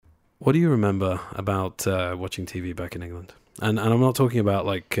What do you remember about watching TV back in England? And I'm not talking about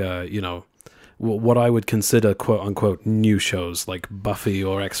like what I would consider quote unquote new shows like Buffy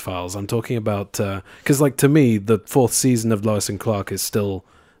or X-Files. I'm talking about because like to me the 4th season of Lois and Clark is still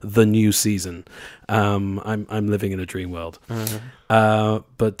the new season. I'm living in a dream world.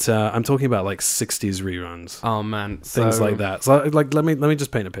 But I'm talking about like 60s reruns. Oh man, Things like that. So like let me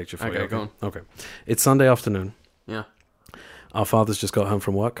just paint a picture for you. Okay, go on. Okay. It's Sunday afternoon. Yeah. Our father's just got home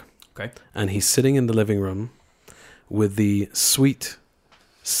from work. Okay. And he's sitting in the living room with the sweet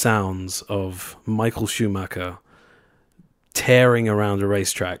sounds of Michael Schumacher tearing around a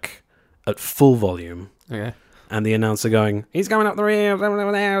racetrack at full volume. Okay. And the announcer going, he's coming up the rear.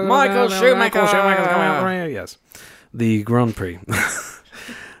 Michael Schumacher's coming up the rear. Yes. The Grand Prix.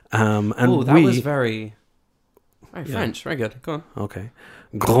 And that was very French. Very good. Go on. Okay.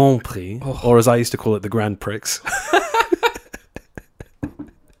 Grand Prix. Or as I used to call it, the Grand Prix.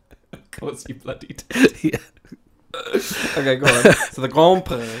 Of course you bloody Yeah. Okay, go on. So the Grand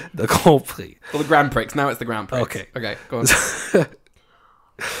Prix. The Grand Prix. Well, the Grand Prix. Now it's the Grand Prix. Okay. Okay, go on.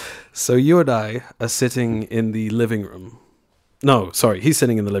 So you and I are sitting in the living room. No, sorry. He's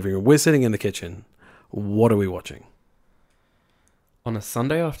sitting in the living room. We're sitting in the kitchen. What are we watching? On a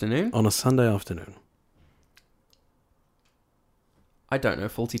Sunday afternoon? On a Sunday afternoon. I don't know.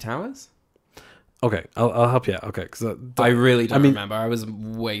 Fawlty Towers? Okay, I'll help you out. Okay, because I really don't remember. I was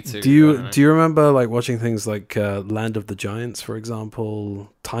way too... Do you remember like watching things like Land of the Giants, for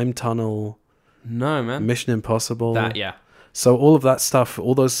example, Time Tunnel? No, man. Mission Impossible. That, yeah. So all of that stuff,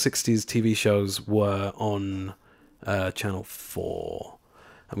 all those 60s TV shows were on Channel 4,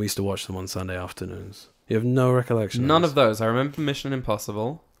 and we used to watch them on Sunday afternoons. You have no recollection? None of those. I remember Mission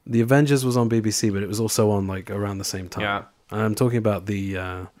Impossible. The Avengers was on BBC, but it was also on like around the same time. Yeah. And I'm talking about the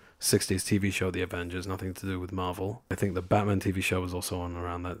 60s TV show, The Avengers, nothing to do with Marvel. I think the Batman TV show was also on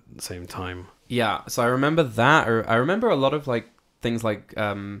around that same time. Yeah, so I remember that. Or I remember a lot of like things like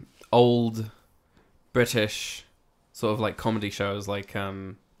old British sort of like comedy shows like...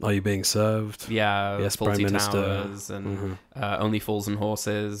 Are You Being Served? Yeah, yes, Fawlty Prime Minister. Towers and Only Fools and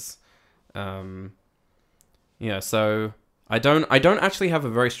Horses. Yeah, so I don't actually have a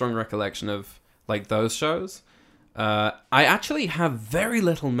very strong recollection of like those shows. I actually have very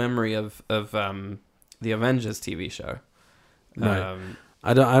little memory of the Avengers TV show. Right.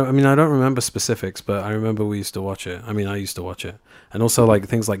 I don't remember specifics, but I remember we used to watch it. I mean, I used to watch it, and also like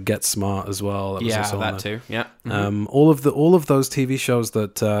things like Get Smart as well. That was also that on too. Yeah. All of those TV shows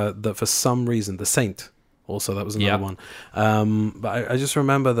that for some reason, The Saint. Also, that was another one. But I just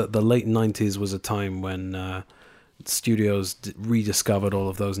remember that the late 90s was a time when studios rediscovered all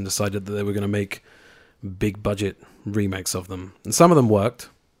of those and decided that they were going to make big budget remakes of them, and some of them worked,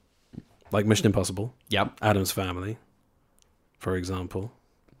 like Mission Impossible. Yep. Addams Family, for example.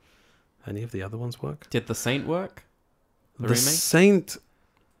 Any of the other ones work? Did The Saint work? The remake? Saint,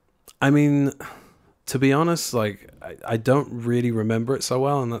 I mean, to be honest, like I don't really remember it so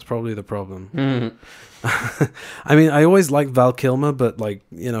well, and that's probably the problem. I mean, I always liked Val Kilmer, but like,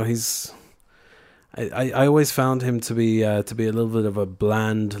 you know, I always found him to be a little bit of a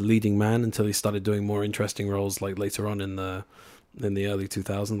bland leading man until he started doing more interesting roles like later on in the early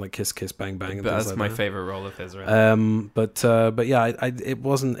 2000s, like Kiss Kiss Bang Bang. And that's like my that. favorite role of his. Really. But yeah, it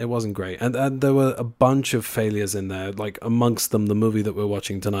wasn't great, and there were a bunch of failures in there. Like amongst them, the movie that we're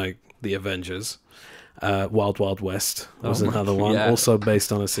watching tonight, The Avengers. Wild Wild West was another one, also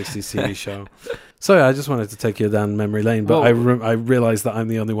based on a 60s TV show. So yeah, I just wanted to take you down memory lane, but I realized that I'm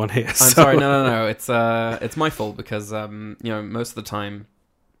the only one here. I'm sorry, no. It's my fault because most of the time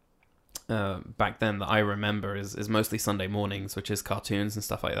back then that I remember is mostly Sunday mornings, which is cartoons and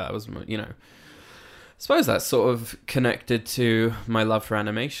stuff like that. It was I suppose that's sort of connected to my love for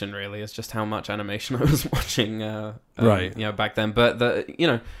animation. Really, it's just how much animation I was watching. Back then. But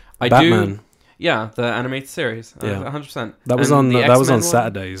Batman. Yeah, the animated series. 100%. That was on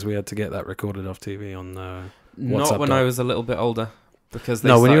Saturdays. We had to get that recorded off TV on Not when I was a little bit older, because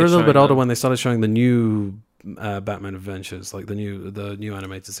when you were a little bit older, when they started showing the new Batman Adventures, like the new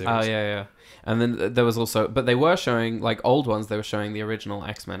animated series. Oh yeah. And then there was also, but they were showing like old ones. They were showing the original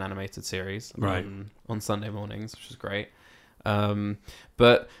X-Men animated series on Sunday mornings, which is great.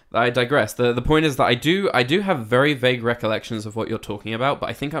 But I digress. The point is that I do have very vague recollections of what you're talking about, but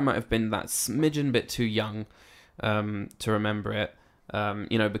I think I might have been that smidgen bit too young to remember it.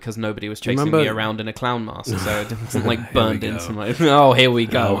 Because nobody was chasing me around in a clown mask, so it wasn't like burned into my. Oh, here we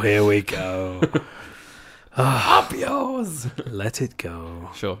go. Up yours. Let it go.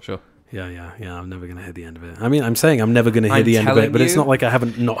 Sure. Yeah. I'm never going to hear the end of it. I mean, I'm saying I'm never going to hear the end of it, but it's not like I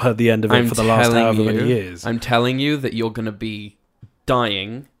haven't not heard the end of it for the last however many years. I'm telling you that you're going to be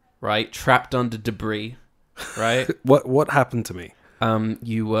dying right? Trapped under debris, right? What happened to me?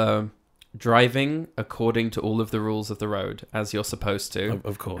 You were driving according to all of the rules of the road, as you're supposed to.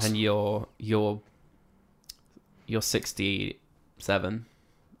 Of course. And you're 67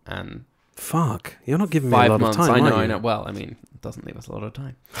 and... Fuck, you're not giving me a 5 lot months. of time. I know. Well, I mean, it doesn't leave us a lot of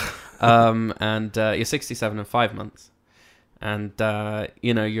time. And you're 67 and 5 months, and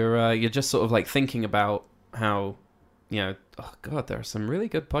you're just sort of like thinking about how, oh god, there are some really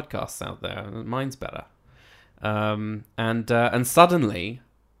good podcasts out there. Mine's better. And suddenly,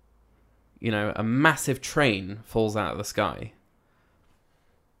 a massive train falls out of the sky.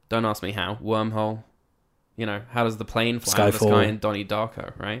 Don't ask me how. Wormhole. How does the plane fly out of the sky in Donnie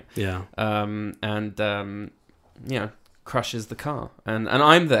Darko, right? Yeah. Crushes the car. And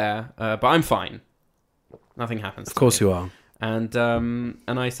I'm there, but I'm fine. Nothing happens to me. Of course you are. And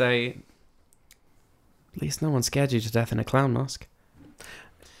I say, at least no one scared you to death in a clown mask.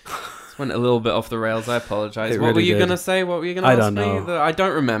 This went a little bit off the rails. I apologize. What were you going to say? What were you going to ask me? I don't know. I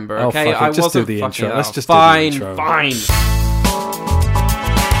don't remember, Oh, okay? fuck it. Just do the intro. Let's just do the intro. Fine.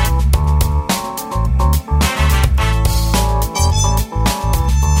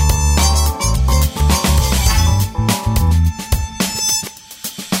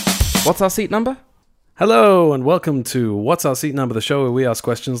 What's our seat number? Hello, and welcome to What's Our Seat Number, the show where we ask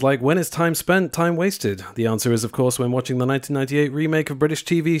questions like, when is time spent, time wasted? The answer is, of course, when watching the 1998 remake of British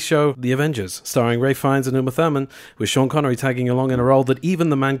TV show The Avengers, starring Ralph Fiennes and Uma Thurman, with Sean Connery tagging along in a role that even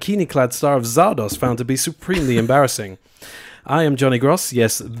the mankini-clad star of Zardos found to be supremely embarrassing. I am Johnny Gross,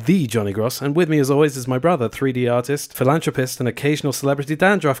 yes, the Johnny Gross, and with me as always is my brother, 3D artist, philanthropist, and occasional celebrity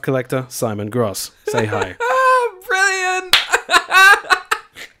dandruff collector, Simon Gross. Say hi. Brilliant!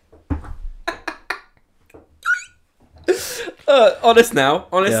 Honest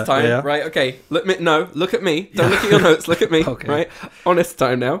time, yeah. right? Okay, look at me. Don't look at your notes. Look at me, Okay. right? Honest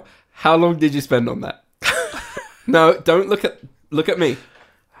time now. How long did you spend on that? No, don't look at me.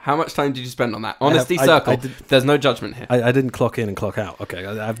 How much time did you spend on that? Honesty circle. There's no judgment here. I didn't clock in and clock out. Okay,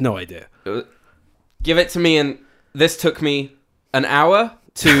 I have no idea. Give it to me, and this took me an hour.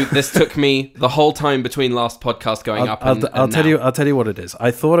 This took me the whole time between last podcast going up. I'll tell you what it is.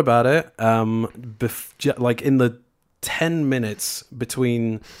 I thought about it. Like in the 10 minutes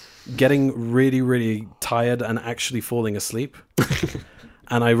between getting really, really tired and actually falling asleep.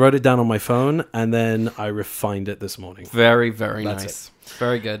 And I wrote it down on my phone, and then I refined it this morning. Very, very That's nice.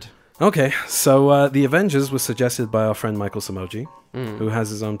 Very good. Okay, so The Avengers was suggested by our friend Michael Samoji, who has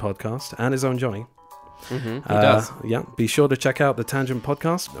his own podcast, and his own Johnny. Mm-hmm, he does. Yeah, be sure to check out the Tangent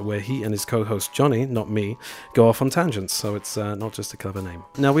podcast, where he and his co-host Johnny, not me, go off on tangents, so it's not just a clever name.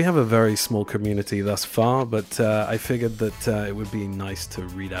 Now, we have a very small community thus far, but I figured that it would be nice to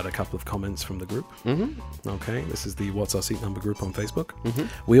read out a couple of comments from the group. Mm-hmm. Okay, this is the What's Our Seat Number group on Facebook. Mm-hmm.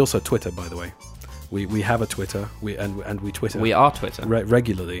 We also Twitter, by the way. We have a Twitter, we Twitter. We are Twitter.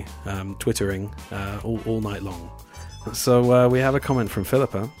 Regularly, Twittering all night long. So we have a comment from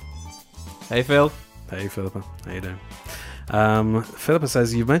Philippa. Hey, Phil. Hey, Philippa. How you doing? Philippa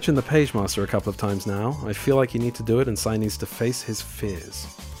says, you've mentioned the Page Master a couple of times now. I feel like you need to do it, and Si needs to face his fears.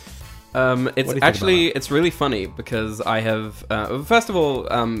 It's really funny because I have... first of all,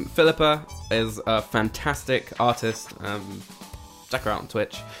 Philippa is a fantastic artist. Check her out on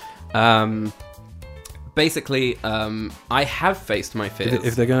Twitch. Basically, I have faced my fears.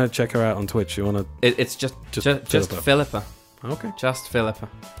 If they're going to check her out on Twitch, you want to... It's just Philippa. Okay. Just Philippa.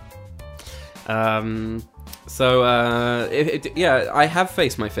 I have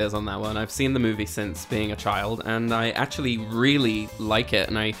faced my fears on that one. I've seen the movie since being a child, and I actually really like it,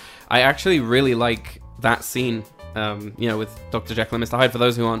 and I actually really like that scene, with Dr. Jekyll and Mr. Hyde. For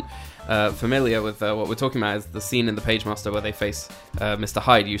those who aren't familiar with what we're talking about, is the scene in The Page Master where they face Mr.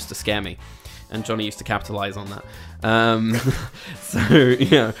 Hyde used to scare me, and Johnny used to capitalize on that.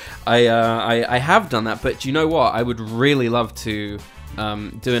 I have done that, but you know what? I would really love to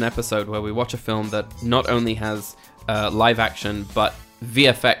do an episode where we watch a film that not only has live action but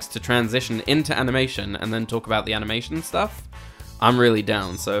VFX to transition into animation, and then talk about the animation stuff. I'm really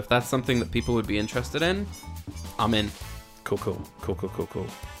down. So if that's something that people would be interested in, I'm in. Cool.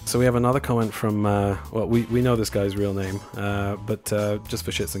 So we have another comment from, we know this guy's real name, but just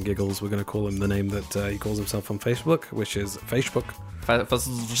for shits and giggles, we're going to call him the name that he calls himself on Facebook, which is Facebook.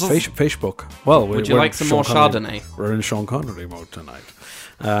 Facebook. Well, would you like some more Chardonnay? We're in Sean Connery mode tonight.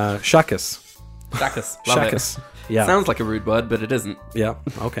 Shakus. Shakus. Yeah. Sounds like a rude word, but it isn't. Yeah,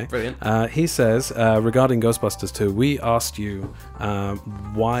 okay. Brilliant. He says, regarding Ghostbusters 2, we asked you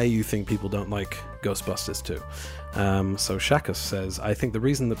why you think people don't like Ghostbusters 2. So Shakus says, I think the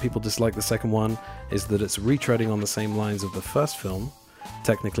reason that people dislike the second one is that it's retreading on the same lines of the first film,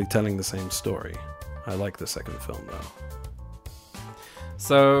 technically telling the same story. I like the second film though.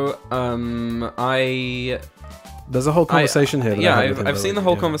 So, There's a whole conversation here. That I had with him I've seen the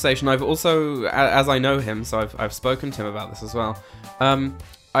whole conversation. I've also, as I know him, so I've spoken to him about this as well.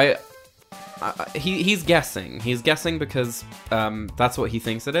 He's guessing. He's guessing because that's what he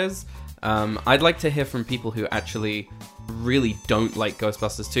thinks it is. I'd like to hear from people who actually really don't like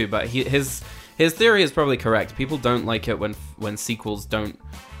Ghostbusters 2, but his theory is probably correct. People don't like it when sequels don't,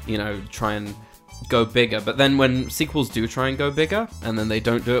 try and go bigger. But then when sequels do try and go bigger, and then they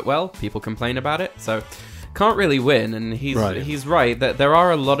don't do it well, people complain about it. So can't really win. And he's right that there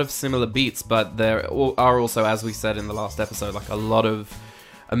are a lot of similar beats, but there are also, as we said in the last episode, like a lot of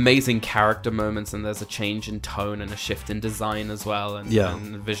amazing character moments, and there's a change in tone and a shift in design as well, and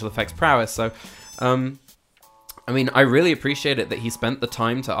visual effects prowess. So, I really appreciate it that he spent the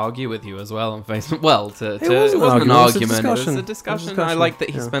time to argue with you as well on Facebook. Well, it wasn't an argument, it was a discussion. I like that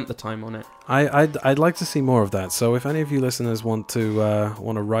he spent the time on it. I'd like to see more of that. So if any of you listeners want to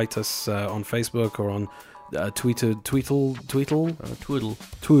write us on Facebook or on Tweetle.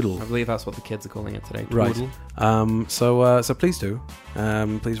 I believe that's what the kids are calling it today. Tweetle. Right. So please do.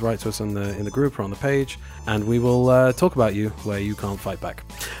 Please write to us in the group or on the page, and we will talk about you where you can't fight back.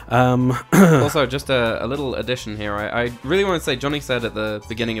 Also, just a little addition here. I really want to say, Johnny said at the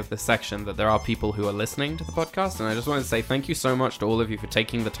beginning of this section that there are people who are listening to the podcast, and I just want to say thank you so much to all of you for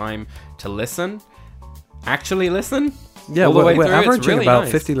taking the time to listen. Actually listen. Yeah, we're averaging really about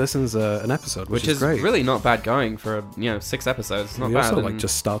 50 listens an episode, which is great. Really not bad going for 6 episodes. It's not bad. We also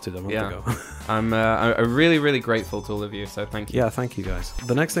just started a month ago. I'm really, really grateful to all of you. So thank you. Yeah, thank you guys.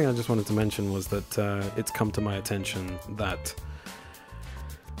 The next thing I just wanted to mention was that it's come to my attention that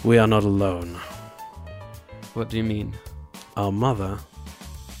we are not alone. What do you mean? Our mother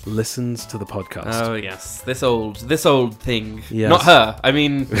listens to the podcast. Oh yes, this old thing. Yes. Not her. I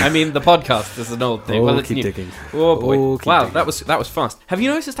mean the podcast is an old thing. Oh, well, it's keep new. digging. Oh boy! Wow, digging. that was fast. Have you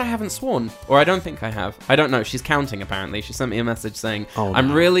noticed I haven't sworn? Or I don't think I have. I don't know. She's counting apparently. She sent me a message saying,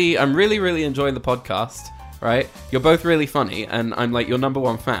 I'm really enjoying the podcast. Right? You're both really funny, and I'm like your number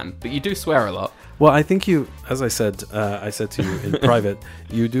one fan. But you do swear a lot. Well, I think you, as I said to you in private,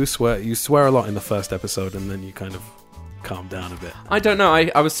 you swear a lot in the first episode, and then you kind of calm down a bit. I don't know.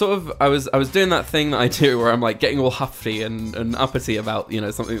 I was doing that thing that I do where I'm like getting all huffy and uppity about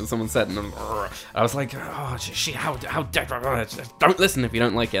something that someone said, and I was like, oh, how don't listen if you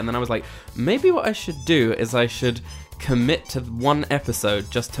don't like it. And then I was like, maybe what I should do is I should commit to one episode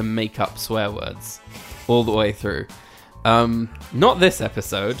just to make up swear words all the way through. Not this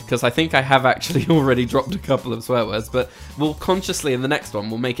episode, because I think I have actually already dropped a couple of swear words, but we'll consciously in the next one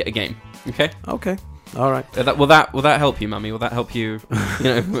we'll make it a game. Okay. All right. Will that help you, Mummy? Will that help you,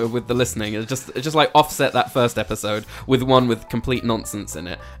 with the listening? It just like offset that first episode with one with complete nonsense in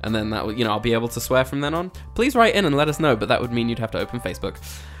it, and then that I'll be able to swear from then on. Please write in and let us know, but that would mean you'd have to open Facebook.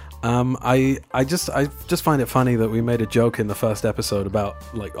 I just find it funny that we made a joke in the first episode about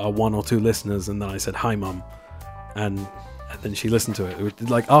like our 1 or 2 listeners, and then I said hi, Mum, and then she listened to it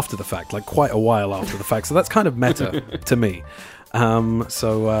like after the fact, like quite a while after the fact. So that's kind of meta to me.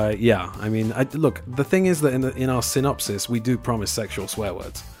 Yeah, I mean, look, the thing is that in our synopsis, we do promise sexual swear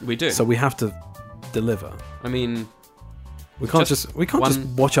words. We do. So we have to deliver. I mean, we can't just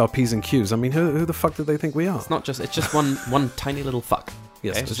watch our P's and Q's. I mean, who the fuck do they think we are? It's just one tiny little fuck.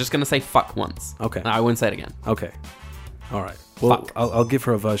 Yes. Okay? I was just going to say fuck once. Okay. I won't say it again. Okay. All right. Well, fuck. I'll give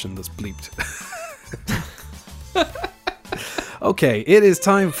her a version that's bleeped. Okay, it is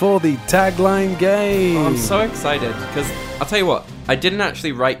time for the tagline game. Oh, I'm so excited because I'll tell you what, I didn't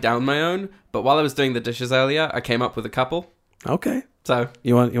actually write down my own, but while I was doing the dishes earlier, I came up with a couple. Okay. So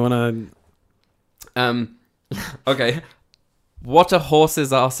you want to okay. What a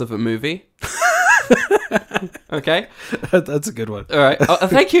horse's ass of a movie. Okay. That's a good one. All right. Oh,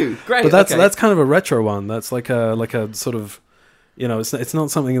 thank you. Great. But that's kind of a retro one. That's like a sort of, it's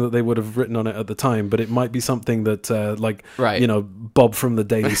not something that they would have written on it at the time, but it might be something that Bob from the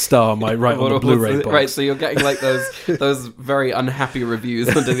Daily Star might write on the Blu-ray box. Right. So you're getting like those very unhappy reviews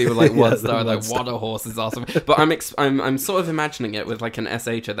underneath with like one star, like what a horse is awesome. But I'm sort of imagining it with like an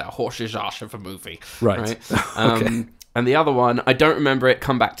SH at that horse's ass of a movie. Right. Okay. And the other one, I don't remember it.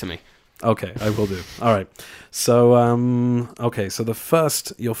 Come back to me. Okay, I will do. All right. So, so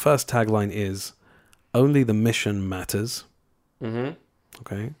your first tagline is, "Only the mission matters." Mm-hmm.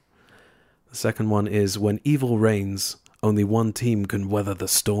 Okay. The second one is, "When evil reigns, only one team can weather the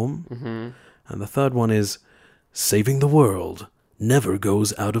storm." Mm-hmm. And the third one is, "Saving the world never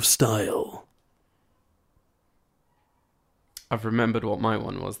goes out of style." I've remembered what my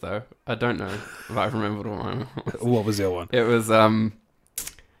one was, though. I don't know if I've remembered what my one was. What was your one? It was,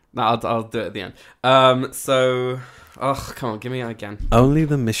 No, I'll do it at the end. Come on, give me it again. Only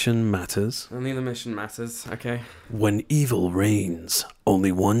the mission matters. Only the mission matters. Okay. When evil reigns,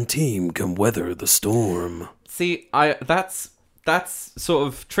 only one team can weather the storm. See, that's sort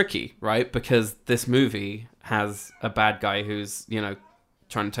of tricky, right? Because this movie has a bad guy who's,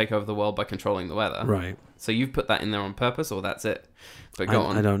 trying to take over the world by controlling the weather. Right. So you've put that in there on purpose, or that's it? But go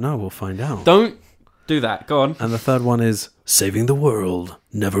on. I don't know. We'll find out. Don't do that. Go on. And the third one is saving the world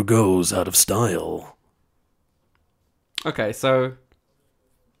never goes out of style. Okay, so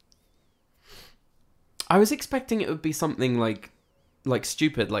I was expecting it would be something like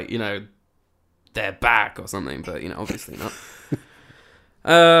stupid, like, they're back or something, but obviously not.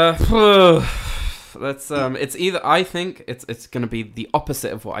 It's either, I think it's going to be the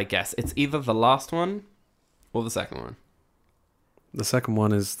opposite of what I guess. It's either the last one or the second one. The second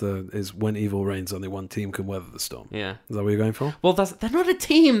one is when evil reigns, only one team can weather the storm. Yeah. Is that what you're going for? Well, they're not a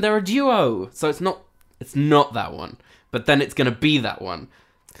team, they're a duo. So it's not that one. But then it's going to be that one.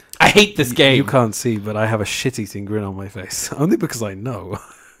 I hate this game. You can't see, but I have a shit-eating grin on my face. Only because I know.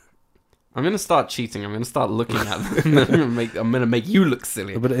 I'm going to start cheating. I'm going to start looking at them. I'm going to make you look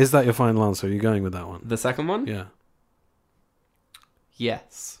silly. But is that your final answer? Are you going with that one? The second one? Yeah.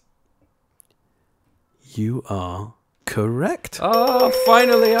 Yes. You are correct. Oh,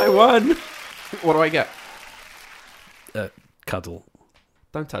 finally I won. What do I get? Cuddle.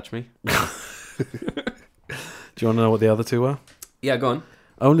 Don't touch me. Do you want to know what the other two were? Yeah, go on.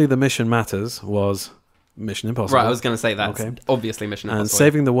 Only the mission matters was Mission Impossible. Right, I was going to say that. Okay. Obviously Mission Impossible. And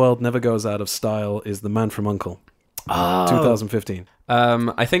Saving the World Never Goes Out of Style is The Man from U.N.C.L.E. Oh. 2015.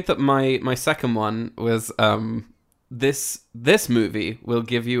 I think that my second one was this movie will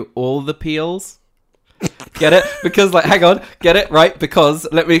give you all the peels. Get it? Because, hang on. Get it? Right? Because,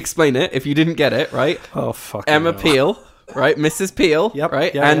 let me explain it. If you didn't get it, right? Oh, fuck. Emma Peel, right? Mrs. Peel, yep,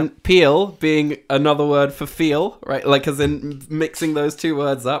 right? Yeah, and yep. Peel being another word for feel, right? Like, as in mixing those two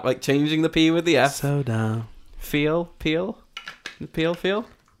words up, like changing the P with the F. Soda. Peel? Do you want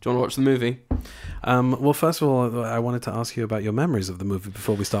to watch the movie? Well, first of all, I wanted to ask you about your memories of the movie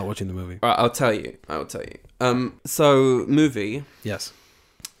before we start watching the movie. Right, I'll tell you. So, movie Yes.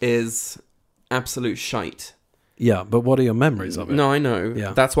 is absolute shite. Yeah, but what are your memories of it? No, I know.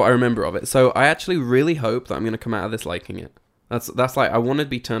 Yeah. That's what I remember of it. So I actually really hope that I'm going to come out of this liking it. That's like, I want to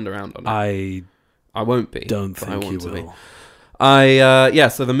be turned around on it. I won't be. Don't think you will.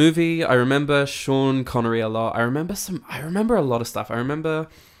 So the movie, I remember Sean Connery a lot. I remember a lot of stuff. I remember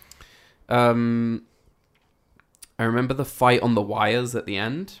the fight on the wires at the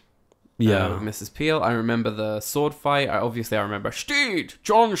end. Yeah. With Mrs. Peel. I remember the sword fight. I remember Steed,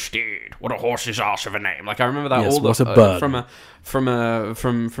 John Steed. What a horse's ass of a name. Like, I remember that yes, all what a bird.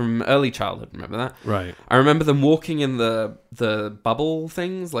 from early childhood. Remember that? Right. I remember them walking in the bubble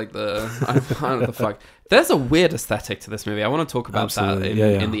things, like I don't know the fuck. There's a weird aesthetic to this movie. I want to talk about Absolutely.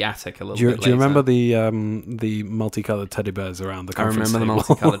 that in the attic a little bit later. Do you remember the multicolored teddy bears around the conference table? I remember the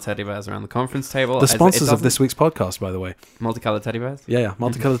multicolored teddy bears around the conference table. The sponsors of this week's podcast, by the way. Multicolored teddy bears? Yeah.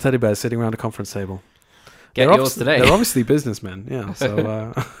 Multicolored teddy bears sitting around a conference table. Get yours today. They're obviously businessmen, yeah.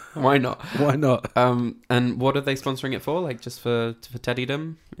 So why not? Why not? And what are they sponsoring it for? Like, just for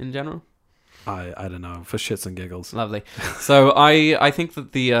teddydom in general? I don't know, for shits and giggles. Lovely. So I think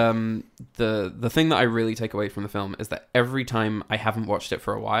that the thing that I really take away from the film is that every time I haven't watched it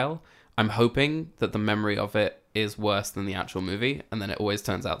for a while, I'm hoping that the memory of it is worse than the actual movie, and then it always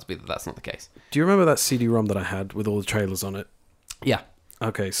turns out to be that that's not the case. Do you remember that CD-ROM that I had with all the trailers on it? Yeah.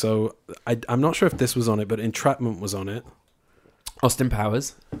 Okay, so I'm not sure if this was on it, but Entrapment was on it. Austin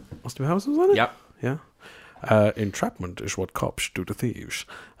Powers. Austin Powers was on it? Yep. Yeah. Entrapment is what cops do to thieves.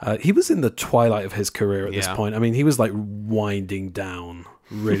 He was in the twilight of his career at this point. I mean, he was like winding down,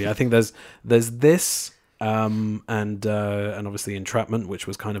 really. I think there's this and obviously Entrapment, which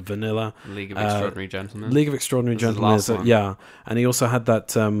was kind of vanilla. League of Extraordinary Gentlemen. League of Extraordinary Gentlemen, yeah. And he also had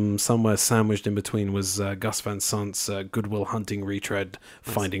that somewhere sandwiched in between was Gus Van Sant's Good Will Hunting retread,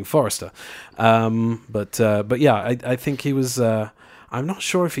 Finding Forrester. But yeah, I think he was. I'm not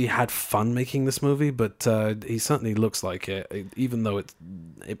sure if he had fun making this movie, but he certainly looks like it, even though it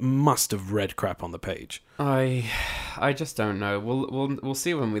must have read crap on the page. I just don't know. We'll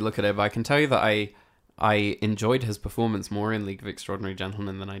see when we look at it, but I can tell you that I enjoyed his performance more in League of Extraordinary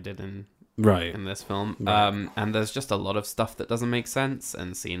Gentlemen than I did in this film. Right. And there's just a lot of stuff that doesn't make sense,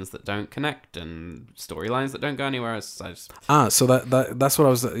 and scenes that don't connect, and storylines that don't go anywhere. So that's what I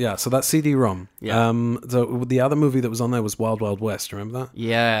was. Yeah. So that CD-ROM. Yeah. So the other movie that was on there was Wild Wild West. Remember that?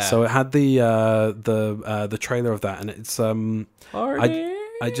 Yeah. So it had the trailer of that, and it's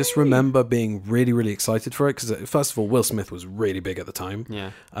I just remember being really, really excited for it because, first of all, Will Smith was really big at the time. Yeah.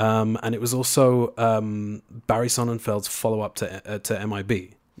 And it was also Barry Sonnenfeld's follow-up to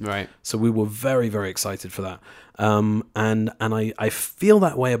MIB. Right. So we were very, very excited for that. And I feel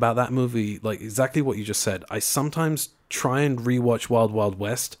that way about that movie, like exactly what you just said. I sometimes try and rewatch Wild Wild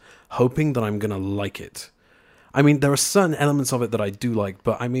West, hoping that I'm going to like it. I mean, there are certain elements of it that I do like,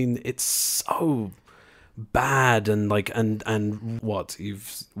 but I mean, it's so bad and like and what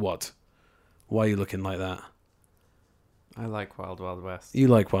why are you looking like that? I like Wild Wild West. You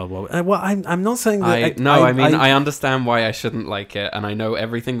like Wild Wild West. Well, I'm not saying that. I understand why I shouldn't like it, and I know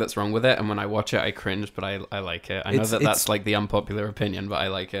everything that's wrong with it, and when I watch it I cringe, but I like it. I know that's like the unpopular opinion, but I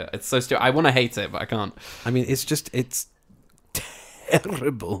like it. It's so stupid. I want to hate it, but I can't. I mean, it's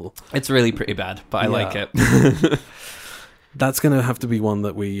terrible. It's really pretty bad, but I like it. That's gonna have to be one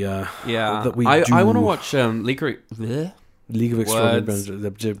that we that we I want to watch League of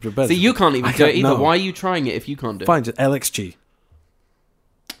Extraordinary. See, you can't even do it either. No. Why are you trying it if you can't do it? Fine, just LXG.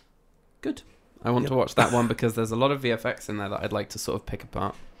 Good. I want to watch that one because there's a lot of VFX in there that I'd like to sort of pick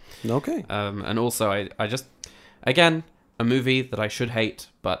apart. Okay. And also, I just, again, a movie that I should hate,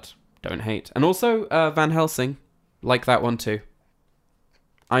 but don't hate. And also, Van Helsing, like that one too.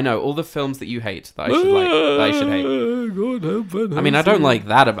 I know, all the films that you hate that I should like, that I should hate. God help Van Helsing. I mean, I don't like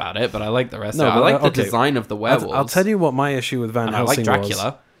that about it, but I like the rest of it. I like the design of the werewolves. I'll tell you what my issue with Van Helsing was. I like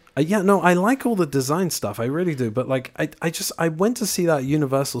Dracula. I like all the design stuff. I really do. But like, I went to see that at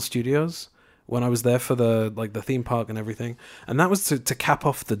Universal Studios when I was there for the theme park and everything. And that was to cap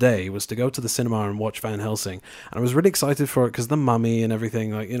off the day, was to go to the cinema and watch Van Helsing. And I was really excited for it because the Mummy and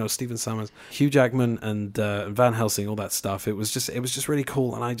everything, like, you know, Stephen Sommers, Hugh Jackman and Van Helsing, all that stuff. It was just really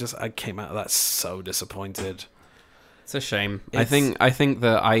cool. And I came out of that so disappointed. It's a shame. I think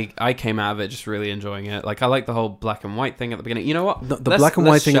that I came out of it just really enjoying it. Like, I like the whole black and white thing at the beginning. You know what? The black and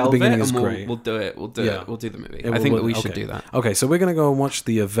white thing at the beginning is great. We'll do it. We'll do it. We'll do the movie. I think that we should do that. Okay, so we're going to go and watch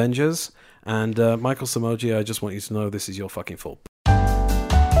The Avengers. And Michael Samoji, I just want you to know this is your fucking fault.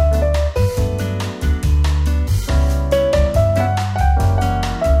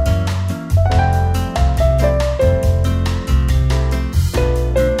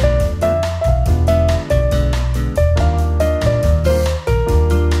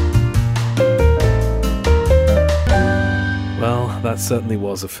 Well, that certainly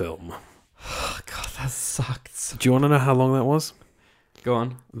was a film. Oh, God, that sucked. Do you want to know how long that was? Go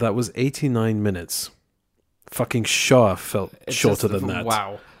on. That was 89 minutes. Fucking Shaw felt shorter than that.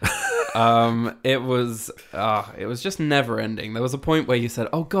 Wow. It was just never ending. There was a point where you said,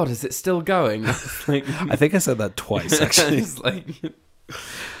 "Oh God, is it still going?" Like, I think I said that twice actually. It's like,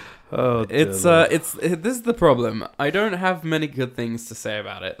 this is the problem. I don't have many good things to say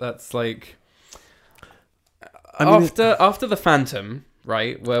about it. That's like, after the Phantom.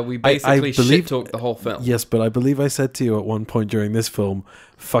 Right, where we basically shit-talked the whole film. Yes, but I believe I said to you at one point during this film,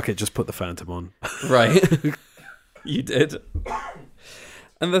 fuck it, just put the Phantom on. Right. You did.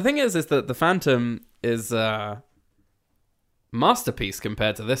 And the thing is that the Phantom is a masterpiece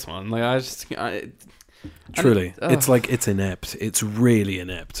compared to this one. Like, truly. It's like, it's inept. It's really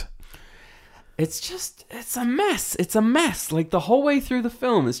inept. It's a mess. It's a mess. Like, the whole way through the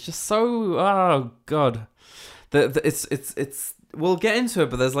film, it's just so, oh, God. It's we'll get into it,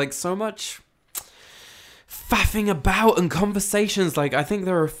 but there's like so much faffing about and conversations. Like, I think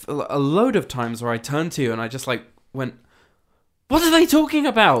there are a load of times where I turned to you and I just like went, "What are they talking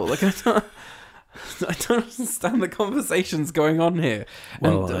about?" Like, I don't understand the conversations going on here.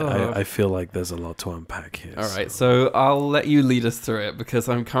 Well, and, I feel like there's a lot to unpack here. All right, so I'll let you lead us through it because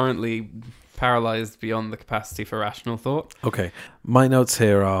I'm currently paralyzed beyond the capacity for rational thought. Okay, my notes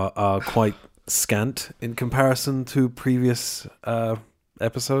here are quite scant in comparison to previous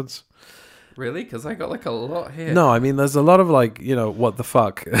episodes. Really? Because I got like a lot here. No, I mean, there's a lot of like, you know, what the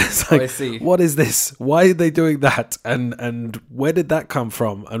fuck? It's like, I see. What is this? Why are they doing that? And where did that come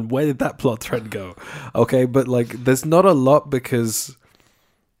from? And where did that plot thread go? Okay, but like, there's not a lot because,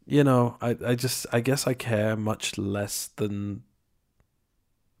 you know, I guess I care much less than.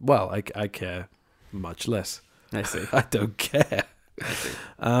 Well, I care much less. I see. I don't care.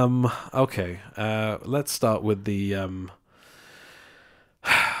 Okay. Let's start with the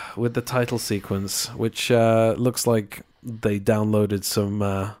title sequence, which looks like they downloaded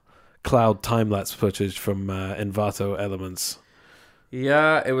some cloud time-lapse footage from Envato Elements.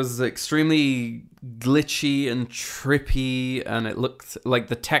 Yeah, it was extremely glitchy and trippy, and it looked like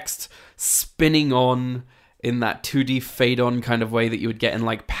the text spinning on in that 2D fade-on kind of way that you would get in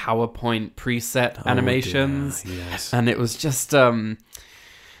like PowerPoint preset animations. Dear. Yes. And it was just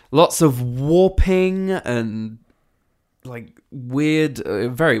lots of warping and like weird,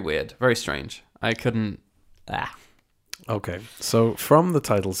 very weird, very strange. I couldn't. Okay, so from the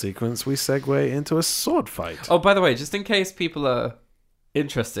title sequence, we segue into a sword fight. Oh, by the way, just in case people are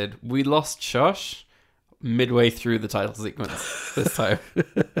interested, we lost Shosh midway through the title sequence this time.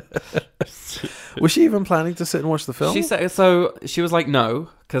 Was she even planning to sit and watch the film? She said so. She was like, "No,"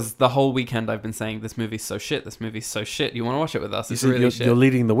 because the whole weekend I've been saying this movie's so shit. This movie's so shit. You want to watch it with us? It's really shit. You're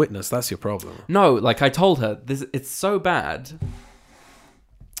leading the witness. That's your problem. No, like I told her, this it's so bad.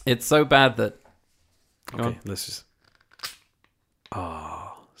 It's so bad that. Okay, let's just.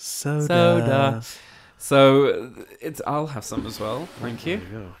 Oh, soda. Soda. So it's. I'll have some as well. Thank you. There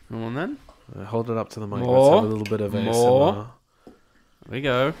you go. Come on then. Hold it up to the mic. More. Let's have a little bit of ASMR. More. There we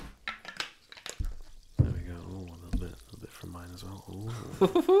go. There we go. Ooh, a little bit from mine as well.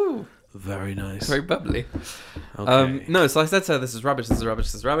 Ooh. Very nice. Very bubbly. Okay. No, so I said to her, "This is rubbish. This is rubbish.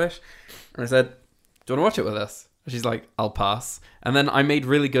 This is rubbish." And I said, "Do you want to watch it with us?" And she's like, "I'll pass." And then I made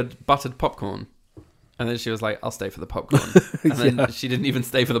really good buttered popcorn. And then she was like, "I'll stay for the popcorn." And then she didn't even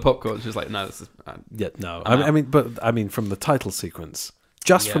stay for the popcorn. She was like, "No, this is." Yeah, no. I mean, from the title sequence,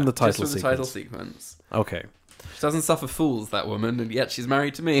 from the title sequence. Title sequence. Okay. She doesn't suffer fools, that woman, and yet she's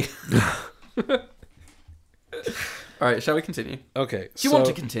married to me. All right, shall we continue? Okay. Do you want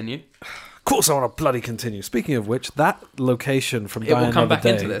to continue? Of course, I want to bloody continue. Speaking of which, that location from it will come back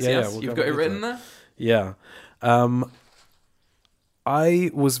Day, into this. Yes, we'll you've got it written there. Yeah.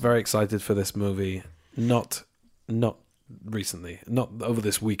 I was very excited for this movie. Not recently, not over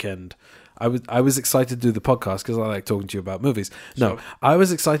this weekend. I was excited to do the podcast because I like talking to you about movies. No, Sure. I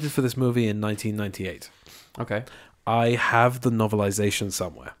was excited for this movie in 1998. Okay. I have the novelization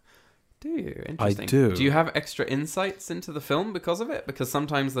somewhere. Do you? Interesting. I do. Do you have extra insights into the film because of it? Because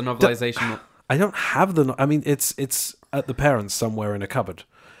sometimes the novelization. I don't have I mean, it's at the parents somewhere in a cupboard.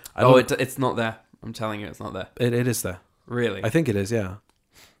 It's not there. I'm telling you, it's not there. It is there. Really? I think it is. Yeah.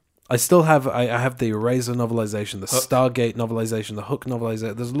 I still have. I have the Eraser novelization, the Hook. Stargate novelization, the Hook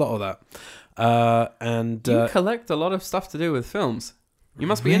novelization. There's a lot of that. And you collect a lot of stuff to do with films. You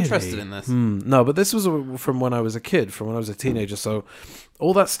must be interested in this. No, but this was from when I was a kid, from when I was a teenager. So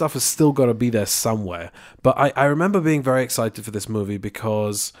all that stuff has still got to be there somewhere. But I remember being very excited for this movie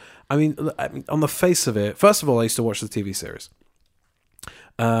because, I mean, on the face of it, first of all, I used to watch the TV series.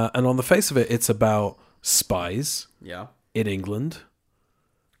 And on the face of it, it's about spies in England.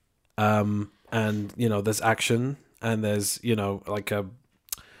 And, there's action and there's, like a...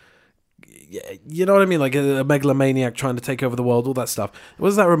 You know what I mean? Like a megalomaniac trying to take over the world, all that stuff. What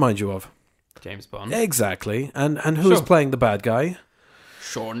does that remind you of? James Bond. Exactly. And who's playing the bad guy?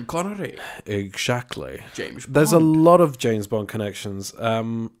 Sean Connery. Exactly. James Bond. There's a lot of James Bond connections. I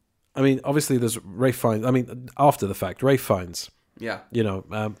mean, obviously there's Ralph Fiennes. I mean, after the fact, Ralph Fiennes. Yeah.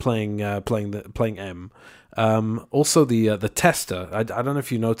 Playing M. Also the tester. I don't know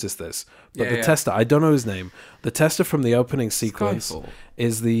if you noticed this, but the tester. I don't know his name. The tester from the opening sequence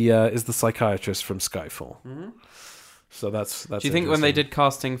is the psychiatrist from Skyfall. Mm-hmm. So that's. Do you think when they did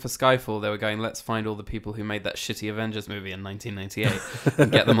casting for Skyfall, they were going, "Let's find all the people who made that shitty Avengers movie in 1998 and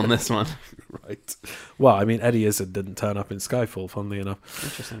get them on this one"? Right. Well, I mean, Eddie Izzard didn't turn up in Skyfall, funnily enough.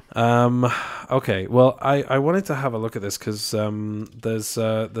 Interesting. Okay. Well, I wanted to have a look at this because there's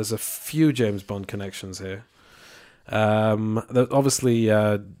a few James Bond connections here. Obviously,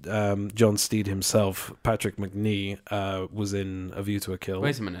 John Steed himself, Patrick McNee, was in A View to a Kill.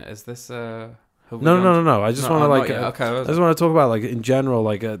 Wait a minute. Is this? No. I just want to I just want to talk about like in general,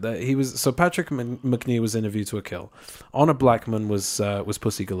 like he was. So Patrick McNee was in A View to a Kill. Honor Blackman was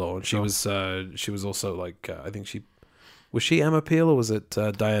Pussy Galore, and she was also like I think was she Emma Peel or was it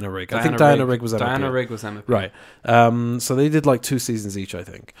Diana Rigg? I think Diana Rigg was Emma Peel. Diana Rigg was Emma Peel. Right. So they did like 2 seasons each, I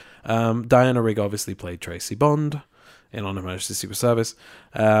think. Diana Rigg obviously played Tracy Bond in On Her Majesty's Secret Service.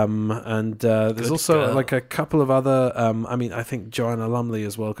 And there's also like a couple of other, I mean, I think Joanna Lumley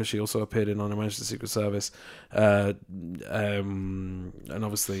as well, because she also appeared in On Her Majesty's Secret Service. And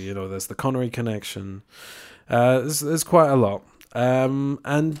obviously, there's the Connery connection. There's quite a lot. So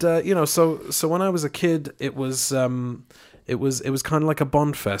when I was a kid, it was kind of like a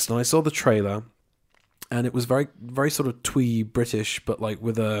Bond fest, and I saw the trailer, and it was very, very sort of twee British, but like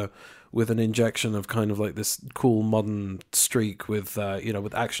with an injection of kind of like this cool modern streak with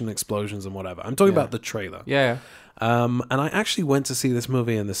with action, explosions, and whatever. I'm talking about the trailer. Yeah. And I actually went to see this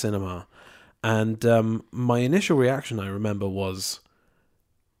movie in the cinema, and my initial reaction, I remember, was,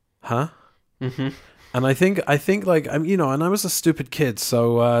 "Huh?" Mm-hmm. And I think like and I was a stupid kid,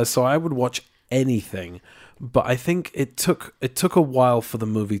 so I would watch anything, but I think it took a while for the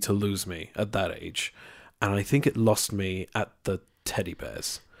movie to lose me at that age, and I think it lost me at the teddy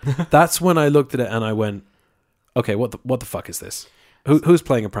bears. That's when I looked at it and I went, okay, what the fuck is this? Who's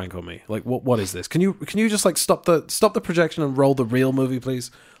playing a prank on me? Like, what is this? Can you just like stop the projection and roll the real movie,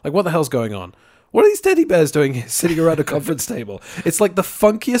 please? Like, what the hell's going on? What are these teddy bears doing here, sitting around a conference table? It's like the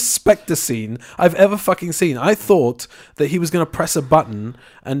funkiest Spectre scene I've ever fucking seen. I thought that he was going to press a button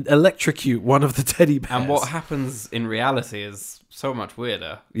and electrocute one of the teddy bears. And what happens in reality is so much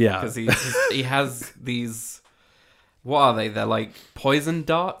weirder. Yeah. Because he has these... What are they? They're like poison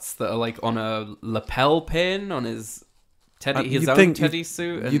darts that are like on a lapel pin on his his own teddy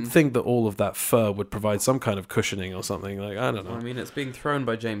suit. And... You'd think that all of that fur would provide some kind of cushioning or something. Like, I don't know. I mean, it's being thrown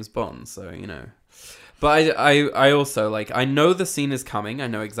by James Bond, so, you know... But I also, like, I know the scene is coming. I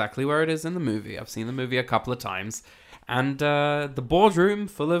know exactly where it is in the movie. I've seen the movie a couple of times. And the boardroom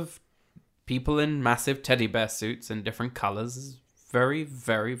full of people in massive teddy bear suits in different colours is very,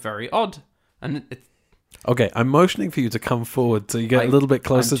 very, very odd. And it's... Okay, I'm motioning for you to come forward so you get a little bit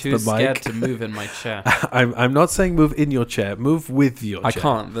closer to the mic. I'm too scared to move in my chair. I'm not saying move in your chair. Move with your chair. I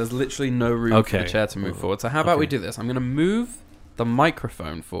can't. There's literally no room for the chair to move forward. So how about we do this? I'm going to move the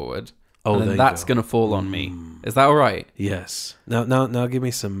microphone forward. Oh, and then that's going to fall on me. Is that all right? Yes. Now give me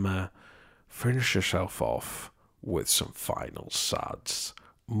some... finish yourself off with some final suds.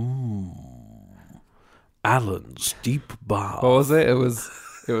 Alan's Deep Bath. What was it? It was...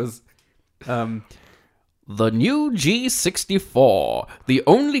 The new G64. The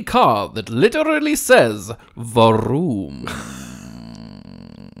only car that literally says Vroom.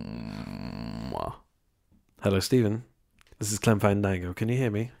 Hello, Stephen. This is Clem Fandango. Can you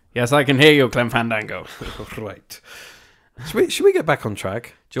hear me? Yes, I can hear you, Clem Fandango. Right. Should we get back on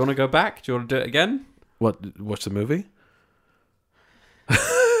track? Do you want to go back? Do you want to do it again? Watch the movie?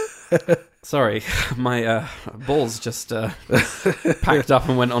 Sorry, my balls just packed up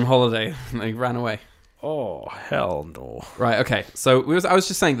and went on holiday. And they ran away. Oh, hell no. Right, okay. So I was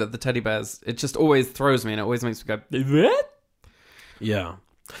just saying that the teddy bears, it just always throws me and it always makes me go, what? Yeah.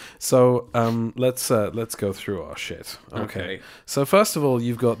 So let's go through our shit. Okay. So first of all,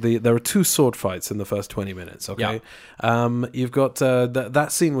 you've got there are two sword fights in the first 20 minutes. Okay. Yeah. You've got that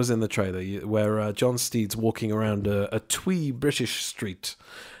scene was in the trailer where John Steed's walking around a twee British street,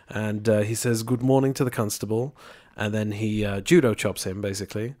 and he says good morning to the constable, and then he judo chops him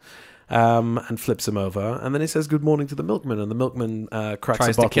basically. And flips him over, and then he says good morning to the milkman, and the milkman cracks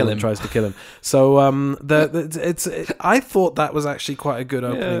a bottle and tries to kill him. So I thought that was actually quite a good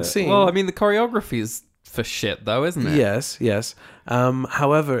opening scene. Well, I mean, the choreography is for shit, though, isn't it? Yes.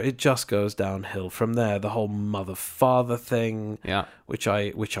 However, it just goes downhill from there. The whole mother-father thing, which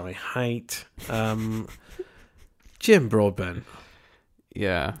I hate. Jim Broadbent.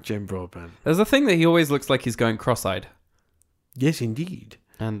 Yeah. Jim Broadbent. There's a thing that he always looks like he's going cross-eyed. Yes, indeed.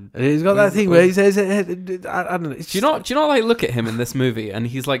 And he's got that thing where he says, I don't know. Do you not like look at him in this movie and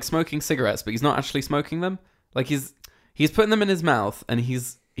he's like smoking cigarettes, but he's not actually smoking them? Like he's putting them in his mouth and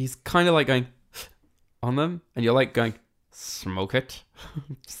he's kind of like going on them, and you're like going, smoke it.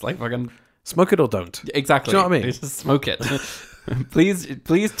 Just like fucking smoke it or don't. Exactly. Do you know what I mean? Just smoke it.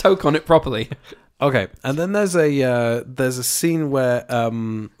 please toke on it properly. Okay, and then there's a scene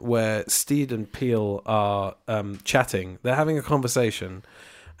where Steed and Peel are chatting. They're having a conversation,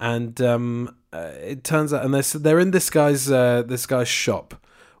 and it turns out, and they're in this guy's shop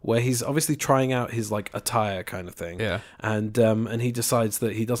where he's obviously trying out his like attire kind of thing. Yeah. And he decides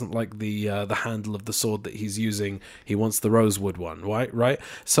that he doesn't like the handle of the sword that he's using. He wants the rosewood one, right?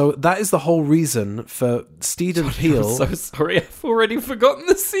 So that is the whole reason for Steed and Peel. I'm so sorry, I've already forgotten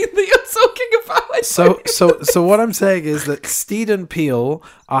the scene that you're talking about. So what I'm saying is that Steed and Peel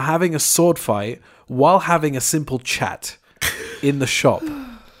are having a sword fight while having a simple chat in the shop.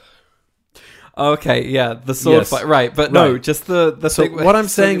 Okay, yeah, the sword fight, right? But no, just the so thing. What I'm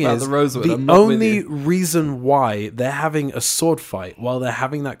saying is the rosewood. The only reason why they're having a sword fight while they're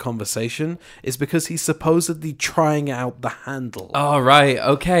having that conversation is because he's supposedly trying out the handle. Oh, right.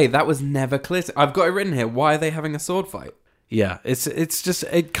 Okay, that was never clear. I've got it written here. Why are they having a sword fight? Yeah, it's just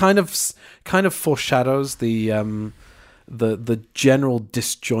it kind of foreshadows the general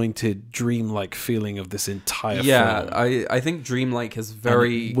disjointed dreamlike feeling of this entire film. Yeah, I think dreamlike is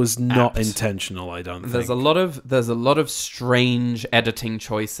was not intentional, I don't think. There's a lot of strange editing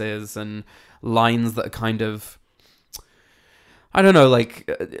choices and lines that are kind of, I don't know,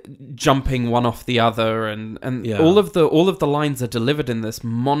 like jumping one off the other, and all of the lines are delivered in this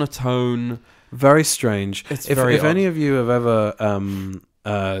monotone, very strange. If any of you have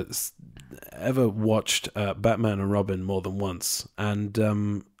ever watched Batman and Robin more than once,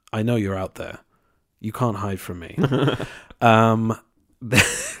 and I know you're out there, you can't hide from me.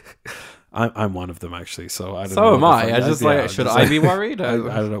 I'm one of them actually. So I don't know. So am I. Should I like, be worried? I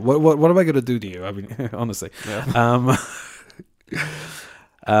don't know. What am I going to do to you? I mean, honestly. Yeah.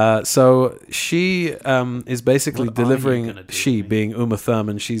 So she is basically What are you delivering. gonna do She to me? being Uma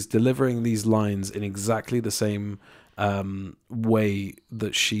Thurman, she's delivering these lines in exactly the same way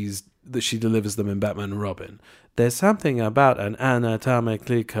that she delivers them in Batman and Robin. There's something about an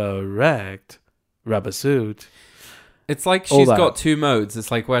anatomically correct rubber suit. It's like All she's that. got two modes.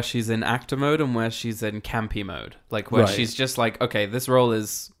 It's like where she's in actor mode and where she's in campy mode. Like where Right. she's just like, okay, this role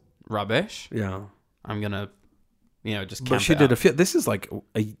is rubbish. Yeah. I'm gonna, just camp But she it did out. a few. This is like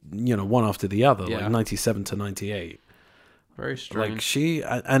one after the other, Yeah. like 97 to 98. Very strange. Like she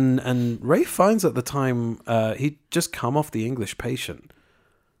and Ray Fiennes at the time, he'd just come off The English Patient.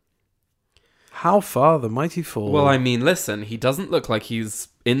 How far the mighty fall? Well, I mean, listen, he doesn't look like he's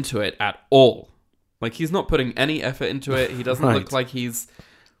into it at all. Like, he's not putting any effort into it. He doesn't Right. look like he's...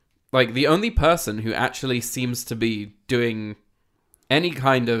 Like, the only person who actually seems to be doing any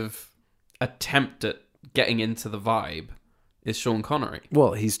kind of attempt at getting into the vibe is Sean Connery.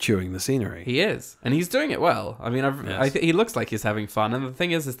 Well, he's chewing the scenery. He is. And he's doing it well. I mean, Yes. he looks like he's having fun. And the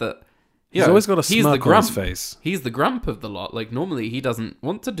thing is that... He's always got a he's the smirk on his grump. face. He's the grump of the lot. Like, normally he doesn't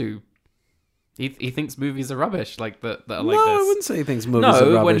want to do... He thinks movies are rubbish, like that are like No, this. I wouldn't say he thinks movies are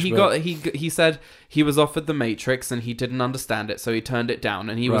No, rubbish. when he but- he said he was offered The Matrix and he didn't understand it, so he turned it down.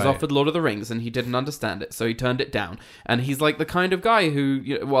 And he was Right. offered Lord of the Rings and he didn't understand it, so he turned it down. And he's like the kind of guy who,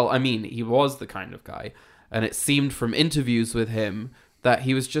 well, I mean, he was the kind of guy, and it seemed from interviews with him that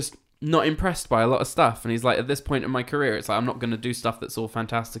he was just not impressed by a lot of stuff. And he's like, at this point in my career, it's like I'm not going to do stuff that's all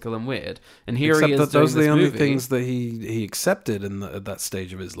fantastical and weird. And here Except he is that doing those are this the only movie. things that he accepted at that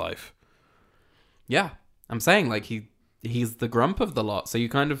stage of his life. Yeah, I'm saying like he's the grump of the lot. So you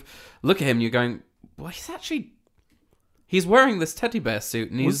kind of look at him, and you're going, well, he's wearing this teddy bear suit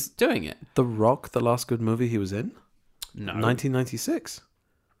and he's doing it. The Rock, the last good movie he was in, No, 1996.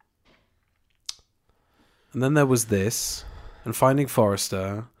 And then there was this, and Finding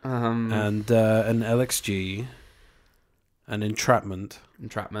Forrester, and LXG, and Entrapment.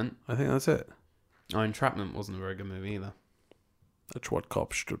 Entrapment. I think that's it. Oh, Entrapment wasn't a very good movie either. That's what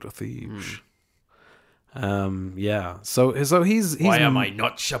cops do to thieves. Yeah. So he's Why am I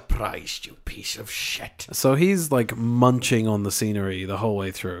not surprised, you piece of shit? So he's like munching on the scenery the whole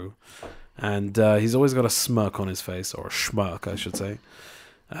way through, and he's always got a smirk on his face, or a schmirk, I should say.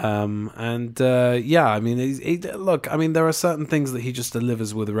 Yeah, I mean, look, I mean, there are certain things that he just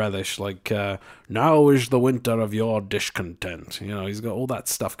delivers with relish, like now is the winter of your discontent. He's got all that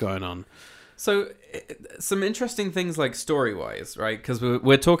stuff going on. So some interesting things like story-wise, right? Because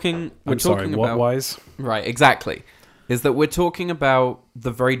we're talking. I'm sorry, what wise? Right, exactly. Is that we're talking about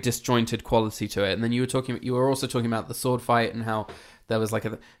the very disjointed quality to it, and then you were also talking about the sword fight and how there was like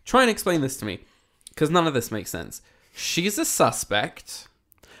a. Try and explain this to me, because none of this makes sense. She's a suspect,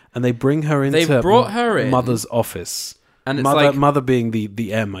 and they bring her into. They've brought her in, Mother's office, and it's Mother being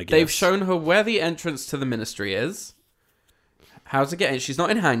the M, I guess. They've shown her where the entrance to the Ministry is, how to get in. She's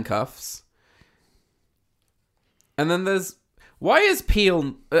not in handcuffs. And then there's... Why is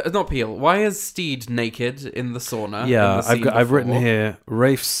Why is Steed naked in the sauna? Yeah, in the I've written before? here,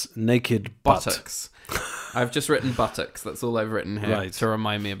 Rafe's naked butt. Buttocks. I've just written buttocks. That's all I've written here Right. to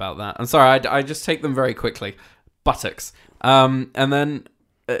remind me about that. I'm sorry, I just take them very quickly. Buttocks. And then,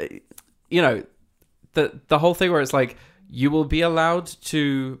 the whole thing where it's like, you will be allowed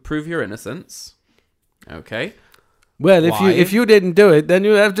to prove your innocence. Okay. Well, Why? if you didn't do it, then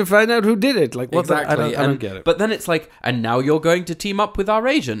you have to find out who did it. Like, what? Exactly. I don't get it. But then it's like, and now you're going to team up with our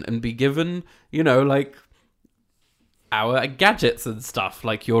agent and be given, like our gadgets and stuff,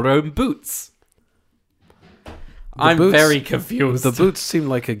 like your own boots. I'm boots- very confused. The boots seem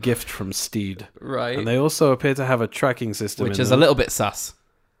like a gift from Steed, right? and they also appear to have a tracking system, Which in is them. a little bit sus.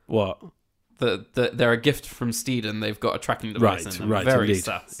 What? They're a gift from Steed and they've got a tracking device in them. Right, Very indeed,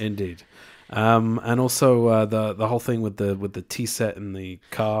 sus. indeed. And also the whole thing with the tea set in the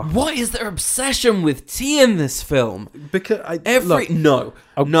car. What is their obsession with tea in this film? Because No,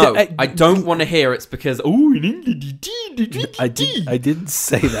 I don't want to hear it's because in England I didn't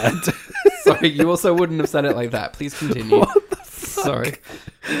say that. Sorry, you also wouldn't have said it like that. Please continue. What the fuck? Sorry.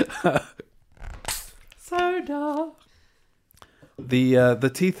 Soda.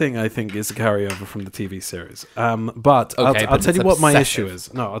 The tea thing, I think, is a carryover from the TV series. But Okay, I'll but tell you it's what my obsessive. issue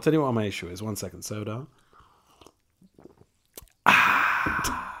is. No, I'll tell you what my issue is. 1 second, soda.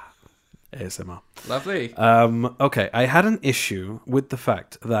 ASMR. Lovely. Okay, I had an issue with the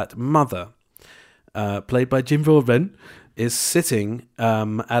fact that Mother, played by Jim Broadbent, is sitting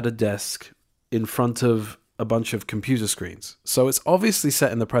at a desk in front of a bunch of computer screens. So it's obviously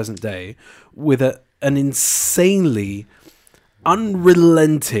set in the present day with an insanely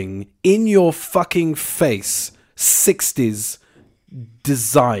unrelenting, in your fucking face 60s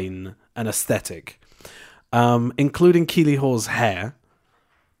design and aesthetic, including Keeley Hawes' hair,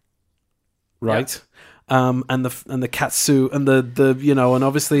 right? And the catsuit and the and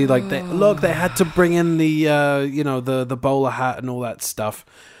obviously like they had to bring in the the bowler hat and all that stuff,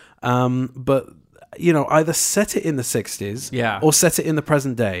 but either set it in the 60s or set it in the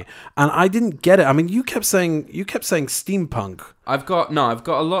present day. And I didn't get it. I mean, you kept saying steampunk. I've got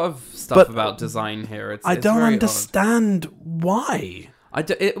a lot of stuff about design here. I don't understand why.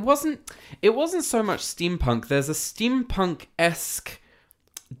 It wasn't so much steampunk. There's a steampunk-esque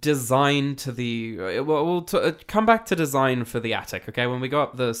design to the... We'll come back to design for the attic, okay? When we go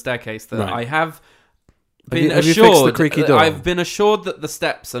up the staircase, I have... Have you fixed the creaky door? I've been assured that the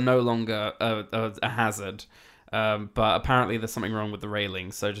steps are no longer a hazard, but apparently there's something wrong with the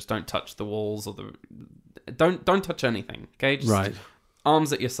railings. So just don't touch the walls or don't touch anything. Okay, just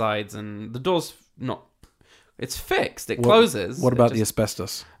arms at your sides, and the door's not. It's fixed. It closes. What about the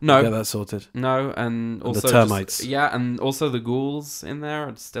asbestos? No, get that sorted. No, and also the termites. And also the ghouls in there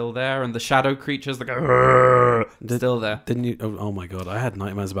are still there, and the shadow creatures that go still there. Didn't you? Oh my god, I had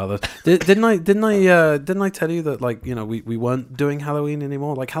nightmares about this. Didn't I tell you that we weren't doing Halloween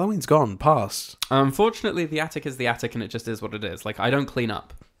anymore? Like Halloween's gone, past. Unfortunately, the attic is the attic, and it just is what it is. Like I don't clean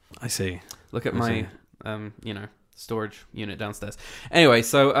up. I see. Look at my storage unit downstairs. Anyway,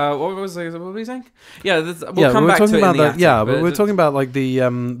 so what were we saying? Yeah, we'll come back to it in the attic. Yeah, but we're talking about like the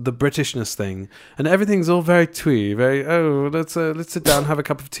Britishness thing, and everything's all very twee, very let's sit down, have a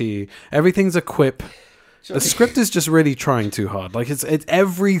cup of tea. Everything's a quip. The script is just really trying too hard. Like it's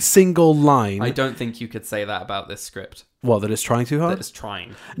every single line. I don't think you could say that about this script. What, that it's trying too hard? That it's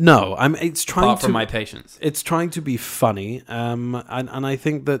trying. No, it's trying. Apart from my patience, it's trying to be funny. And I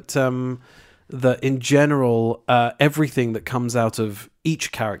think that that in general, everything that comes out of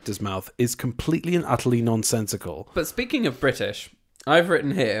each character's mouth is completely and utterly nonsensical. But speaking of British, I've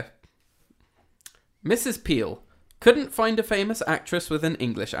written here, Mrs. Peel couldn't find a famous actress with an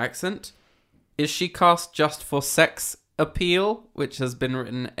English accent. Is she cast just for sex appeal? Which has been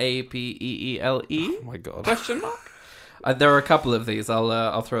written APEELE? Oh my god! Question mark. There are a couple of these.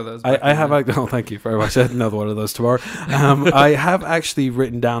 I'll throw those back. I have. Oh, thank you very much. I had another one of those tomorrow. I have actually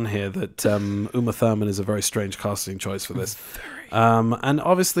written down here that Uma Thurman is a very strange casting choice for this. And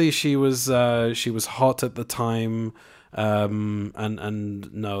obviously she was hot at the time.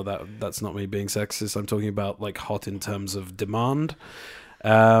 And no, that's not me being sexist. I'm talking about like hot in terms of demand.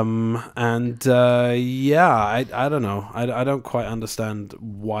 I don't know. I don't quite understand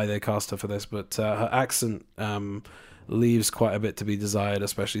why they cast her for this, but her accent leaves quite a bit to be desired,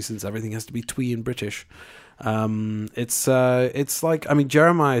 especially since everything has to be twee and British. It's like, I mean,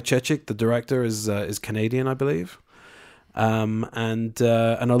 Jeremiah Chechik, the director, is Canadian, I believe, and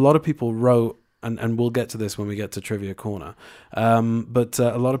a lot of people wrote. And we'll get to this when we get to Trivia Corner. But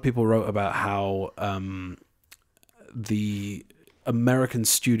a lot of people wrote about how the American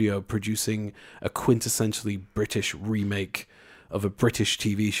studio producing a quintessentially British remake of a British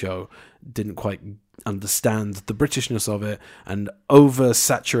TV show didn't quite understand the Britishness of it and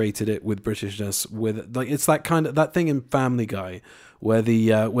oversaturated it with Britishness. With like, it's that kind of that thing in Family Guy where the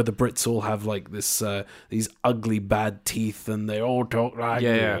Brits all have like this these ugly bad teeth and they all talk like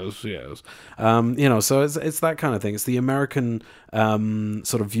yes. So it's that kind of thing. It's the American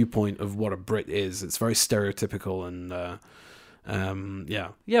sort of viewpoint of what a Brit is. It's very stereotypical and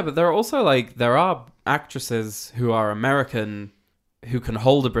but there are actresses who are American who can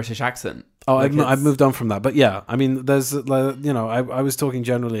hold a British accent. Oh, like I've moved on from that, but yeah, I mean, there's I was talking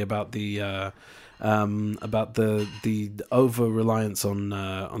generally about the over reliance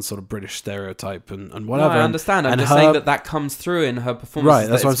on sort of British stereotype and whatever. No, I understand. I'm just saying that comes through in her performance. Right,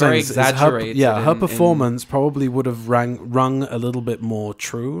 that's what I'm saying. Very exaggerated. Her performance probably would have rung a little bit more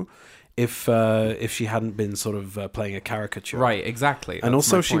true if she hadn't been sort of playing a caricature. Right, exactly. And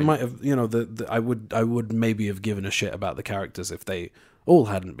also she might have, I would maybe have given a shit about the characters if they all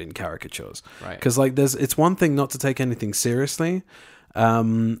hadn't been caricatures. Right. Because like it's one thing not to take anything seriously,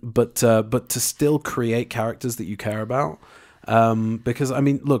 but to still create characters that you care about. Because I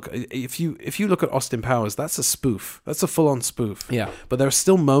mean, look, if you look at Austin Powers, that's a spoof. That's a full-on spoof. Yeah. But there are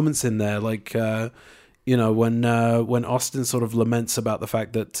still moments in there like when Austin sort of laments about the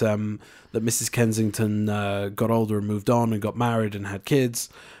fact that that Mrs. Kensington got older and moved on and got married and had kids,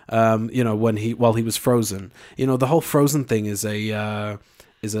 while he was frozen. The whole Frozen thing is a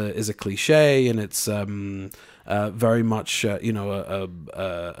cliche, and it's very much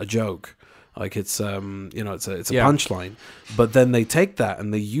a joke. Like it's it's a Yeah. punchline, but then they take that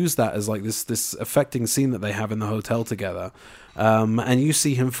and they use that as like this affecting scene that they have in the hotel together, and you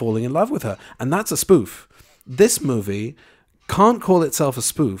see him falling in love with her, and that's a spoof. This movie can't call itself a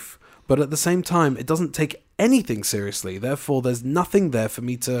spoof, but at the same time, it doesn't take anything seriously. Therefore, there's nothing there for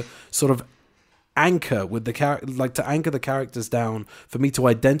me to sort of anchor with the to anchor the characters down for me to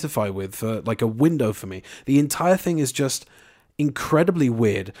identify with, for like a window for me. The entire thing is just incredibly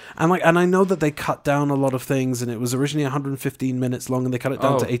weird, and I know that they cut down a lot of things, and it was originally 115 minutes long, and they cut it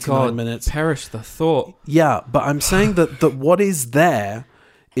down to 89 minutes. Perish the thought. Yeah, but I'm saying that what is there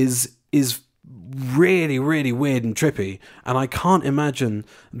is really, really weird and trippy, and I can't imagine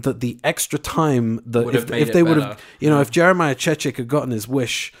that the extra time that if they would have, if Jeremiah Chechik had gotten his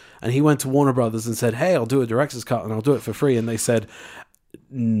wish and he went to Warner Brothers and said, "Hey, I'll do a director's cut and I'll do it for free," and they said,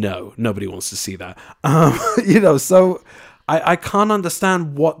 "No, nobody wants to see that," so. I can't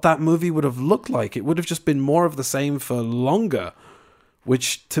understand what that movie would have looked like. It would have just been more of the same for longer,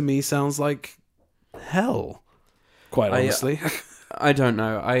 which to me sounds like hell, quite honestly. I don't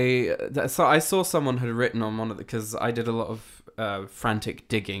know. I saw someone had written on one of the, because I did a lot of frantic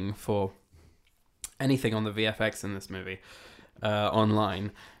digging for anything on the VFX in this movie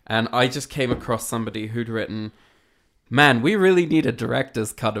online, and I just came across somebody who'd written, "Man, we really need a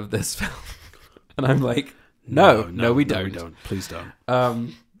director's cut of this film," and I'm like, No, we don't. Please don't.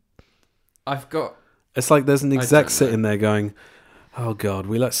 I've got... It's like there's an exec sitting there going, "Oh God,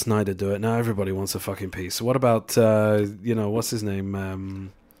 we let Snyder do it. Now everybody wants a fucking piece. What about, what's his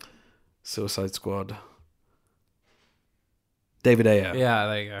name? Suicide Squad. David Ayer." Yeah,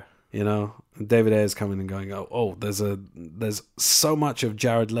 there you go. David Ayer's coming and going, oh, there's so much of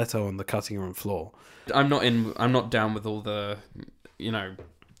Jared Leto on the cutting room floor. I'm not down with all the,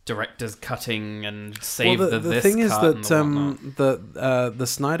 directors cutting and save the thing is that the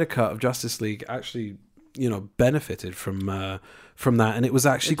Snyder cut of Justice League actually benefited from that, and it was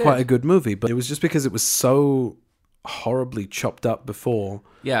actually quite a good movie, but it was just because it was so horribly chopped up before.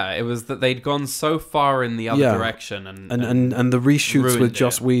 Yeah, it was that they'd gone so far in the other direction and the reshoots with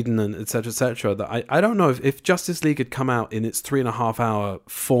Joss it. Whedon and etc. That I don't know if Justice League had come out in its 3.5 hour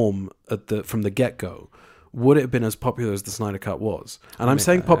form from the get-go, would it have been as popular as the Snyder Cut was? And I'm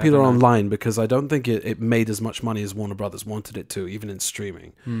saying popular online because I don't think it made as much money as Warner Brothers wanted it to, even in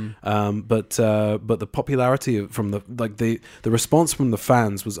streaming. But the popularity from the response from the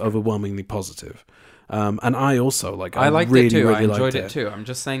fans was overwhelmingly positive. And I also I liked really, it too. Really I enjoyed liked it too. I'm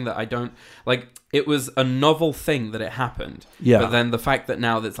just saying that I don't it was a novel thing that it happened. Yeah. But then the fact that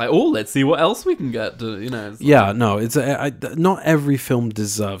now it's let's see what else we can get to, not every film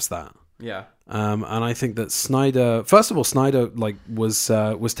deserves that. Yeah. And I think that Snyder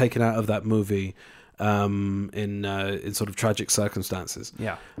was taken out of that movie in sort of tragic circumstances.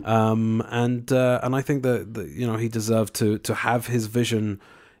 Yeah. And I think that he deserved to have his vision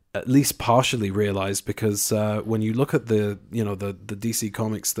at least partially realized, because when you look at the DC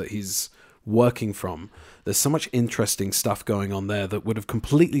comics that he's working from, there's so much interesting stuff going on there that would have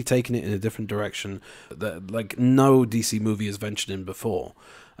completely taken it in a different direction that no DC movie has ventured in before.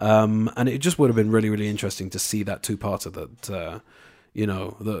 And it just would have been really, really interesting to see that two-parter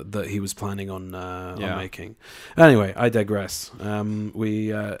that he was planning on making. Anyway, I digress.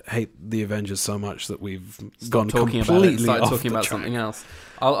 We hate the Avengers so much that we've gone completely off talking about something else.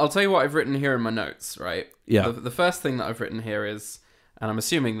 I'll tell you what I've written here in my notes, right? Yeah. The first thing that I've written here is, and I'm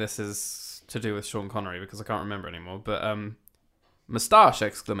assuming this is to do with Sean Connery because I can't remember anymore, but moustache !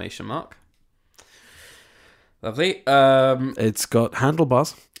 Lovely. It's got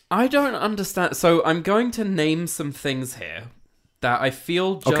handlebars. I don't understand. So I'm going to name some things here that I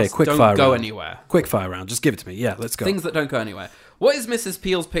feel just don't go anywhere. Quick fire round. Just give it to me. Yeah, let's go. Things that don't go anywhere. What is Mrs.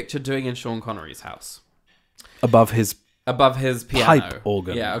 Peel's picture doing in Sean Connery's house? Above his piano. Pipe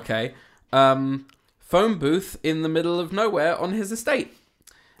organ. Yeah, okay. Phone booth in the middle of nowhere on his estate.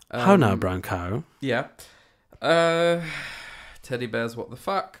 How now, Brown Cow? Yeah. Teddy bears, what the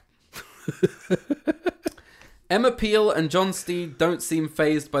fuck? Emma Peel and John Steed don't seem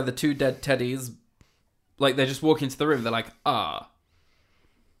fazed by the two dead teddies. They just walk into the room. They're like, ah.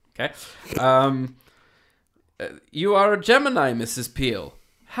 Okay. You are a Gemini, Mrs. Peel.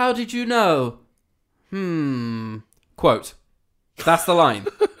 How did you know? Quote. That's the line.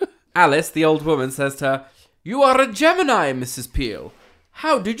 Alice, the old woman, says to her, "You are a Gemini, Mrs. Peel.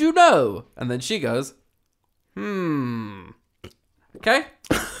 How did you know?" And then she goes, Okay?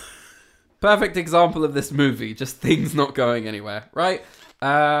 Perfect example of this movie. Just things not going anywhere, right?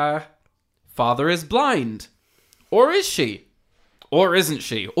 Father is blind. Or is she? Or isn't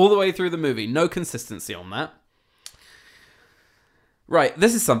she? All the way through the movie. No consistency on that. Right,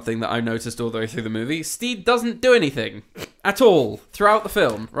 this is something that I noticed all the way through the movie. Steed doesn't do anything at all throughout the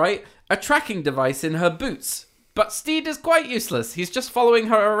film, right? A tracking device in her boots. But Steed is quite useless. He's just following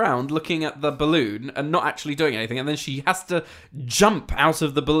her around, looking at the balloon and not actually doing anything. And then she has to jump out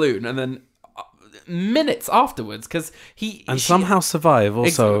of the balloon and then minutes afterwards because she somehow survive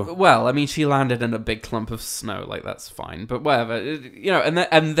also. Well, I mean, she landed in a big clump of snow, like that's fine, but whatever,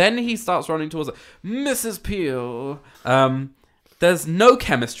 and then he starts running towards her. Mrs. Peel. There's no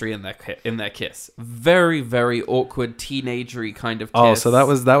chemistry in their kiss. Very, very awkward, teenagery kind of kiss. Oh, so that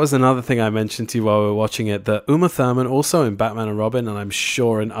was another thing I mentioned to you while we were watching it. That Uma Thurman, also in Batman and Robin, and I'm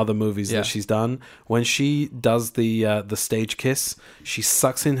sure in other movies that she's done, when she does the stage kiss, she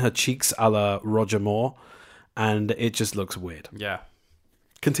sucks in her cheeks a la Roger Moore, and it just looks weird. Yeah.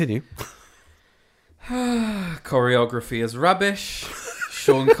 Continue. Choreography is rubbish.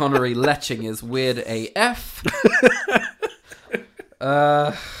 Sean Connery leching is weird AF.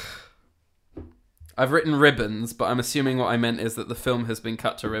 I've written ribbons, but I'm assuming what I meant is that the film has been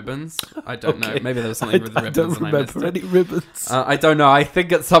cut to ribbons. I don't know. Maybe there was something with the ribbons. I don't remember any ribbons. I don't know. I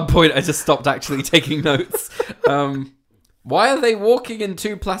think at some point I just stopped actually taking notes. Why are they walking in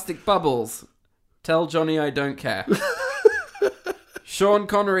 2 plastic bubbles? Tell Johnny I don't care. Sean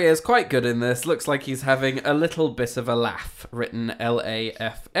Connery is quite good in this. Looks like he's having a little bit of a laugh. Written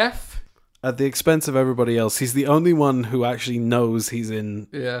LAFF. At the expense of everybody else, he's the only one who actually knows he's in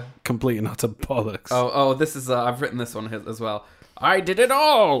complete and utter bollocks. Oh, this is... I've written this one as well. I did it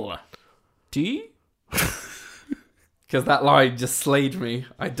all! T? Because that line just slayed me.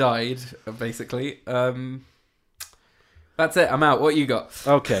 I died, basically. That's it. I'm out. What you got?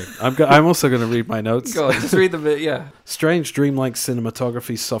 Okay. I'm also going to read my notes. Go on, just read the bit, yeah. Strange, dreamlike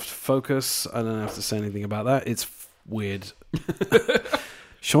cinematography, soft focus. I don't have to say anything about that. It's weird.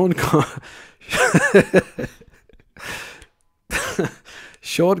 Sean Connery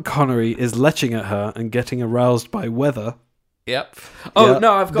is leching at her and getting aroused by weather. Yep. Oh,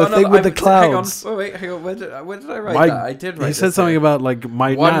 no, I've got the thing with the clouds. Hang on. Wait, hang on. Where did I write that? I did write He said something about, like,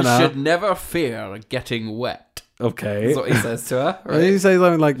 my One nana. should never fear getting wet. Okay. That's what he says to her, right? And he says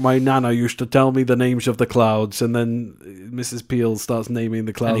something like, my nana used to tell me the names of the clouds, and then Mrs. Peel starts naming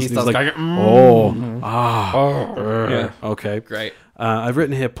the clouds. And he starts like, going, yeah. Okay. Great. I've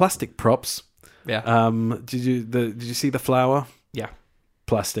written here plastic props. Yeah. Did you see the flower? Yeah.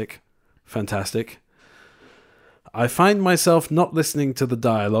 Plastic. Fantastic. I find myself not listening to the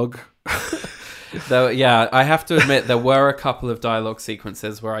dialogue. Though, yeah, I have to admit there were a couple of dialogue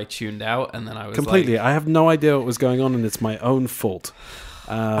sequences where I tuned out, and then I was completely. like, I have no idea what was going on, and it's my own fault.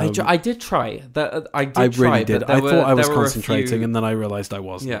 I did try. I really did. I thought I was concentrating, and then I realized I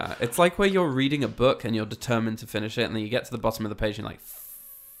wasn't. Yeah, it's like where you're reading a book and you're determined to finish it, and then you get to the bottom of the page and you're like,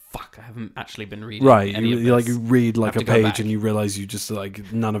 fuck, I haven't actually been reading. Right, any of you this. read like a page, back. and you realize you just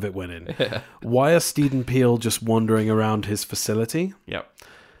like none of it went in. Yeah. Why are Steed and Peel just wandering around his facility? Yep.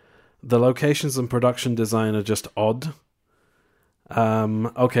 The locations and production design are just odd.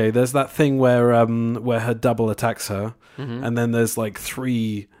 Okay, there's that thing where her double attacks her, and then there's like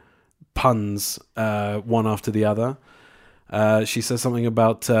 3 puns, one after the other. She says something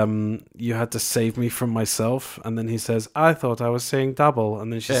about you had to save me from myself, and then he says, I thought I was saying double,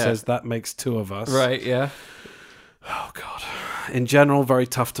 and then she says that makes 2 of us. Right, yeah. Oh god. In general, very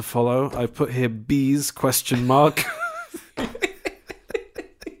tough to follow. I put here bees ?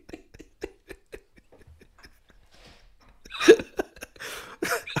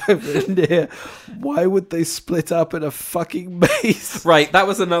 I've written here, why would they split up in a fucking maze? Right, that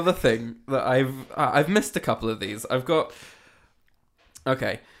was another thing that I've missed a couple of these. I've got...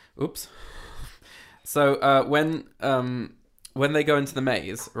 Okay, oops. So when they go into the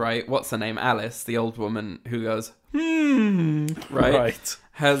maze, right, what's her name? Alice, the old woman who goes, right?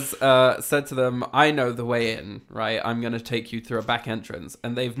 Has said to them, I know the way in, right? I'm going to take you through a back entrance.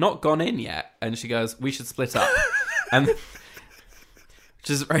 And they've not gone in yet. And she goes, we should split up. And... which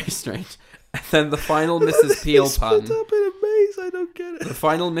is very strange. And then the final Mrs. Peel pun. Split up in a maze, I don't get it. The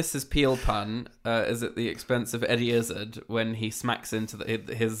final Mrs. Peel pun is at the expense of Eddie Izzard when he smacks into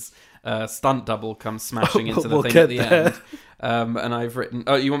his stunt double comes smashing into the thing at the end. And I've written...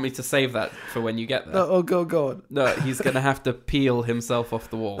 Oh, you want me to save that for when you get there? Oh, go on. No, he's going to have to peel himself off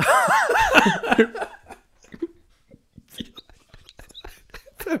the wall.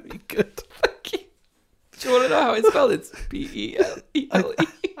 Very good. Do you want to know how it's spelled? It's P-E-L-E-L-E.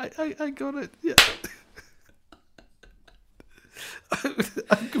 I got it, yeah.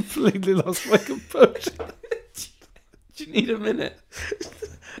 I completely lost my composure. Do you need a minute?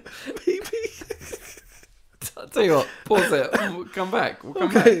 Maybe. I'll tell you what, pause it. We'll come back.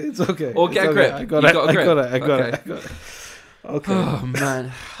 It's okay. Or get a grip. I got it. Okay. Oh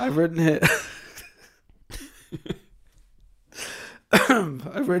man. I've written it.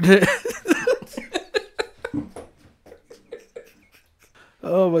 I've written it.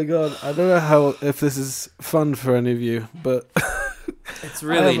 Oh my god! I don't know if this is fun for any of you, but It's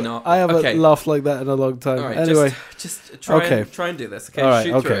really not. I haven't laughed like that in a long time. All right, anyway, just try, okay. try and do this. Okay, all right,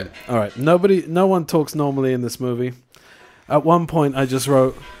 shoot through okay, it. all right. No one talks normally in this movie. At one point, I just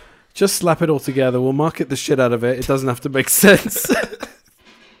wrote, "Just slap it all together. We'll market the shit out of it. It doesn't have to make sense."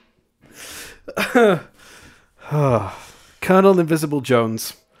 Colonel Invisible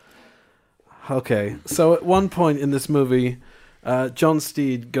Jones. Okay, so at one point in this movie, John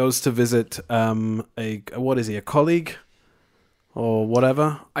Steed goes to visit a colleague or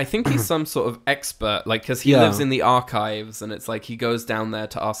whatever. I think he's some sort of expert, like, because he lives in the archives, and it's like he goes down there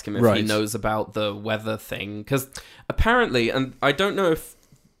to ask him if he knows about the weather thing. Because apparently, and I don't know if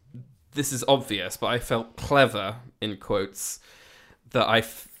this is obvious, but I felt clever, in quotes, that I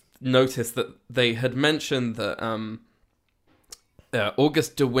noticed that they had mentioned that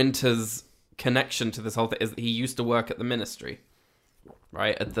August de Winter's connection to this whole thing is that he used to work at the Ministry,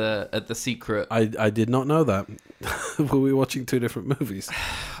 right, at the secret. I did not know that. Were we watching two different movies,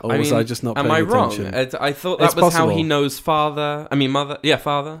 or was I just not paying am I attention? wrong? I thought that It's was possible. how he knows Father. I mean, Mother. Yeah,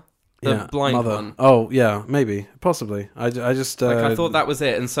 Father. The blind mother. one. Oh yeah, maybe, possibly. I just I thought that was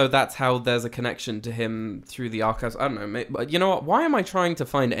it, and so that's how there's a connection to him through the archives. I don't know. You know what? Why am I trying to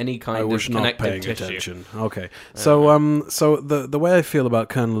find any kind I of was not connective paying tissue? attention. Okay, so so the way I feel about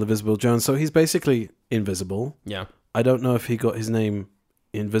Colonel Invisible Jones, so he's basically invisible. Yeah. I don't know if he got his name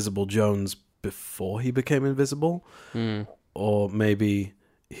Invisible Jones before he became invisible, or maybe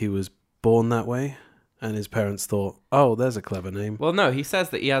he was born that way, and his parents thought, "Oh, there's a clever name." Well, no, he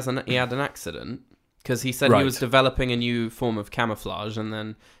says that he had an accident because he said he was developing a new form of camouflage, and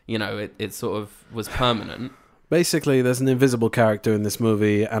then it sort of was permanent. Basically, there's an invisible character in this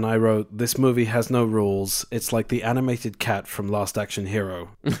movie, and I wrote, "This movie has no rules. It's like the animated cat from Last Action Hero."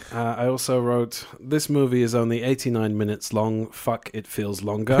 I also wrote, "This movie is only 89 minutes long. Fuck, it feels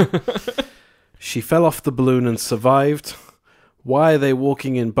longer." She fell off the balloon and survived. Why are they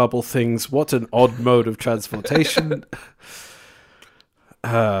walking in bubble things? What an odd mode of transportation.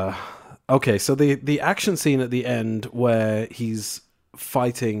 Okay, so the action scene at the end where he's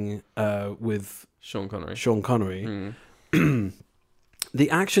fighting with Sean Connery. The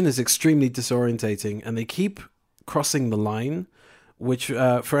action is extremely disorientating, and they keep crossing the line, which,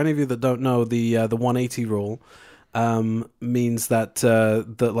 for any of you that don't know, the 180 rule means that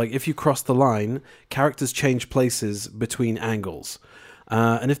like if you cross the line, characters change places between angles,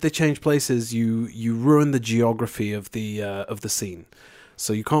 and if they change places, you ruin the geography of the scene,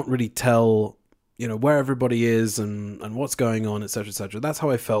 so you can't really tell where everybody is and what's going on, etc., etc. That's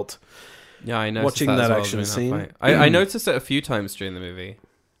how I felt. Yeah, I noticed watching that action scene. That I noticed it a few times during the movie.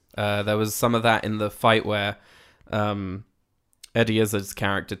 There was some of that in the fight where Eddie Izzard's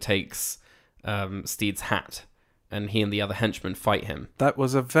character takes Steed's hat, and he and the other henchmen fight him. That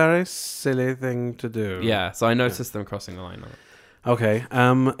was a very silly thing to do. Yeah, so I noticed them crossing the line on it. Okay,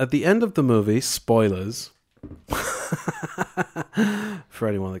 at the end of the movie, spoilers, for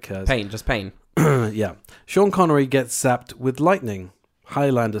anyone that cares. Just pain. Yeah. Sean Connery gets zapped with lightning.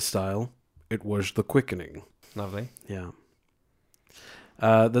 Highlander style. It was the quickening. Lovely. Yeah.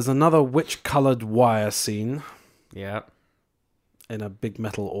 There's another witch-coloured wire scene. Yeah. In a big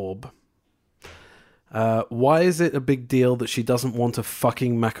metal orb. Why is it a big deal that she doesn't want a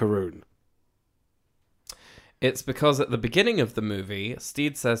fucking macaroon? It's because at the beginning of the movie,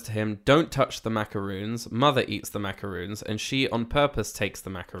 Steed says to him, "Don't touch the macaroons." Mother eats the macaroons, and she on purpose takes the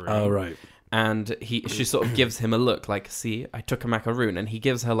macaroon. Oh, right. And she sort of gives him a look like, "See, I took a macaroon." And he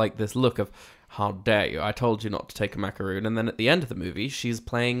gives her like this look of, "How dare you? I told you not to take a macaroon." And then at the end of the movie, she's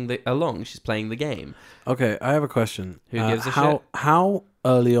playing along. She's playing the game. Okay, I have a question. Who gives a shit? How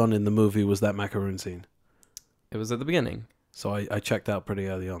early on in the movie was that macaroon scene? It was at the beginning. So I checked out pretty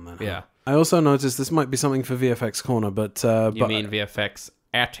early on then. Yeah. I also noticed this might be something for VFX Corner, but... You mean VFX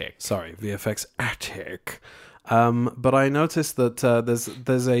Attic. Sorry, VFX Attic. But I noticed that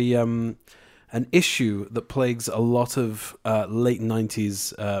there's an issue that plagues a lot of late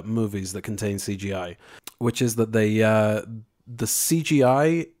 90s movies that contain CGI, which is that the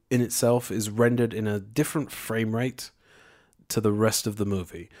CGI in itself is rendered in a different frame rate to the rest of the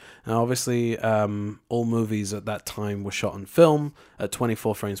movie. Now, obviously, all movies at that time were shot on film at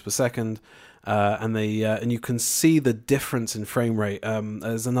 24 frames per second, and you can see the difference in frame rate.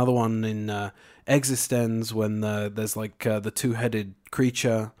 There's another one in Exist Ends when there's like the two-headed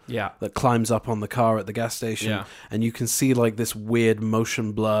creature Yeah. that climbs up on the car at the gas station, Yeah. and you can see like this weird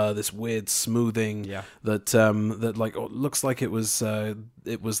motion blur, this weird smoothing Yeah. that like looks like it was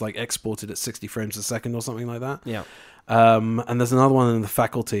like exported at 60 frames a second or something like that. Yeah. And there's another one in The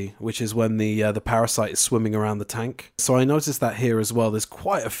Faculty, which is when the parasite is swimming around the tank. So I noticed that here as well. There's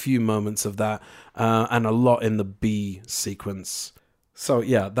quite a few moments of that, and a lot in the B sequence. So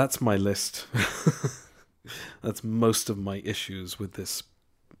yeah, that's my list. That's most of my issues with this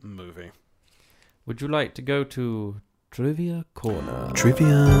movie. Would you like to go to Trivia Corner?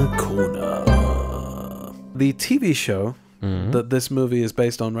 Trivia Corner. The TV show that this movie is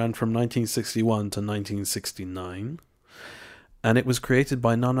based on ran from 1961 to 1969. And it was created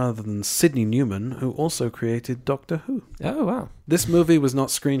by none other than Sidney Newman, who also created Doctor Who. Oh, wow. This movie was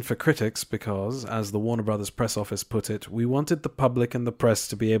not screened for critics because, as the Warner Brothers press office put it, we wanted the public and the press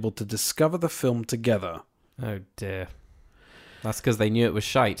to be able to discover the film together. Oh, dear. That's because they knew it was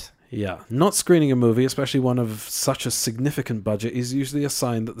shite. Yeah, not screening a movie, especially one of such a significant budget, is usually a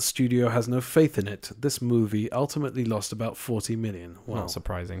sign that the studio has no faith in it. This movie ultimately lost about 40 million. Wow. Not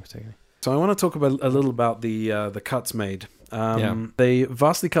surprising, particularly. So I want to talk a little about the cuts made. They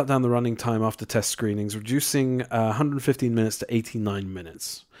vastly cut down the running time after test screenings, reducing 115 minutes to 89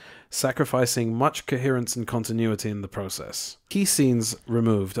 minutes, sacrificing much coherence and continuity in the process. Key scenes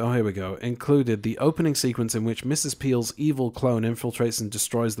removed, here we go, included the opening sequence in which Mrs. Peel's evil clone infiltrates and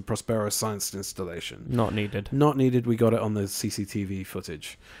destroys the Prospero science installation. Not needed. Not needed, we got it on the CCTV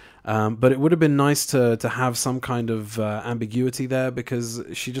footage. But it would have been nice to have some kind of ambiguity there, because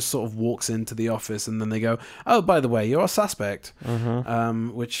she just sort of walks into the office and then they go, oh, by the way, you're a suspect.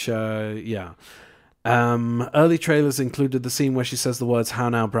 Early trailers included the scene where she says the words "How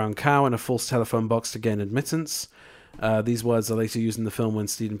now, brown cow" in a false telephone box to gain admittance. These words are later used in the film when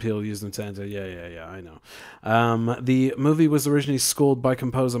Stephen Peele used them to enter. Yeah, I know. The movie was originally scored by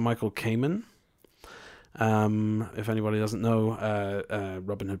composer Michael Kamen. If anybody doesn't know,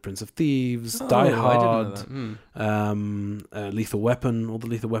 Robin Hood, Prince of Thieves, Die Hard, Lethal Weapon, all the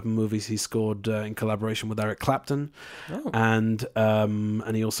Lethal Weapon movies he scored in collaboration with Eric Clapton, and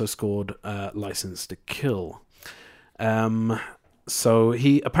he also scored License to Kill. So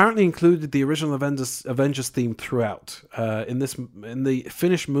he apparently included the original Avengers theme throughout. In the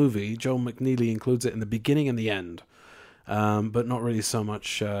finished movie, Joel McNeely includes it in the beginning and the end. But not really so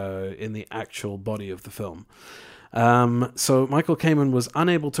much in the actual body of the film. So Michael Kamen was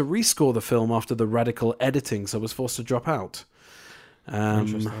unable to rescore the film after the radical editing, so was forced to drop out.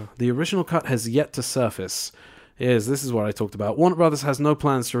 The original cut has yet to surface. This is what I talked about. Warner Brothers has no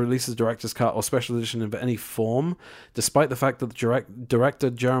plans to release a director's cut or special edition of any form, despite the fact that the director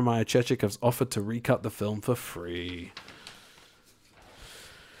Jeremiah Chechik has offered to recut the film for free.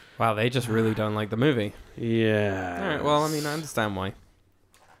 Wow, they just really don't like the movie. Yeah. All right, well, I mean, I understand why.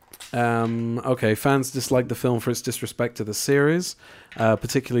 Okay, fans dislike the film for its disrespect to the series,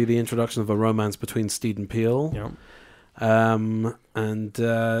 particularly the introduction of a romance between Steed and Peele. Yeah.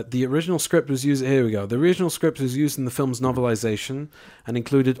 The original script was used. Here we go. The original script was used in the film's novelization and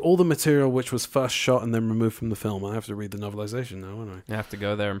included all the material which was first shot and then removed from the film. I have to read the novelization now, won't I? You have to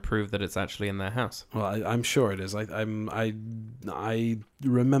go there and prove that it's actually in their house. Well, I'm sure it is. I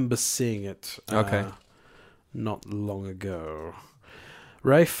remember seeing it. Not long ago.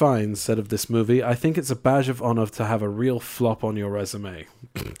 Ray Fiennes said of this movie, "I think it's a badge of honor to have a real flop on your resume."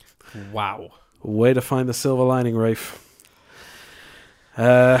 Wow. Way to find the silver lining, Rafe.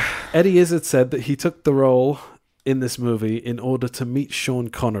 Eddie Izzard said that he took the role in this movie in order to meet Sean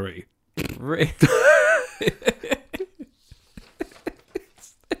Connery.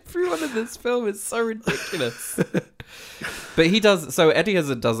 Everyone in this film is so ridiculous. But he does. So Eddie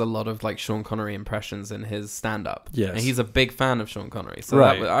Izzard does a lot of like Sean Connery impressions in his stand-up. Yes, and he's a big fan of Sean Connery. So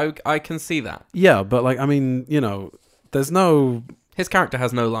right. I can see that. Yeah, but like I mean, there's no. His character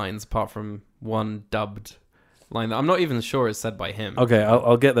has no lines apart from one dubbed line that I'm not even sure is said by him. Okay,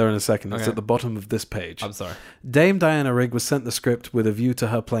 I'll get there in a second. It's Okay. at the bottom of this page. I'm sorry. Dame Diana Rigg was sent the script with a view to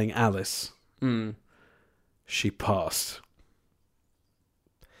her playing Alice. She passed.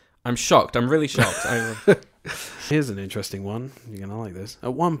 I'm shocked. I'm really shocked. Here's an interesting one. You're going to like this.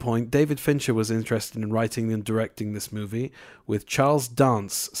 At one point, David Fincher was interested in writing and directing this movie with Charles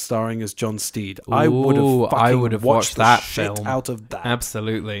Dance starring as John Steed. I would have watched that shit film out of that.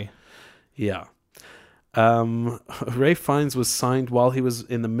 Absolutely. Yeah. Ray Fiennes was signed while he was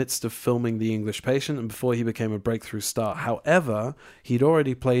in the midst of filming The English Patient and before he became a breakthrough star. However, he'd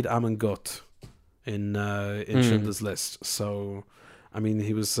already played Amon Gut in Schindler's List. So, I mean,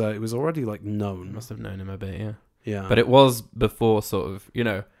 he was already like known. Must have known him a bit, yeah. Yeah. But it was before sort of,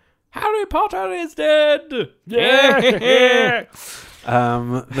 Harry Potter is dead. Yeah.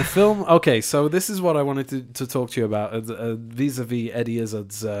 The film. Okay, so this is what I wanted to talk to you about vis-a-vis Eddie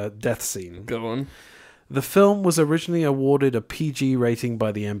Izzard's death scene. Go on. The film was originally awarded a PG rating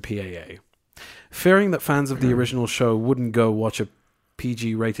by the MPAA. Fearing that fans of the original show wouldn't go watch a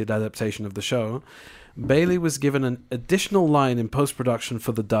PG-rated adaptation of the show, Bailey was given an additional line in post-production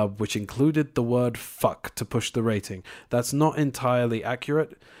for the dub, which included the word fuck to push the rating. That's not entirely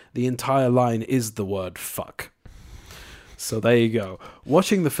accurate. The entire line is the word fuck. So there you go.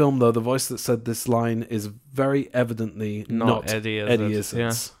 Watching the film, though, the voice that said this line is very evidently not Eddie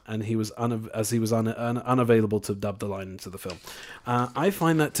Izzard's, and he was unavailable to dub the line into the film. I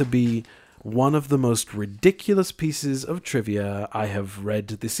find that to be one of the most ridiculous pieces of trivia I have read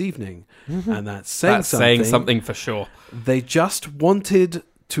this evening, and that's saying something for sure. They just wanted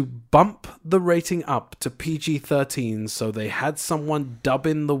to bump the rating up to PG-13, so they had someone dub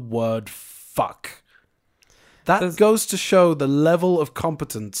in the word fuck. That goes to show the level of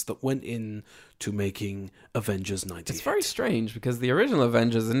competence that went in to making Avengers 98. It's very strange because the original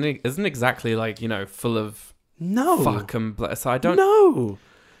Avengers isn't exactly full of fuck and so I don't. No,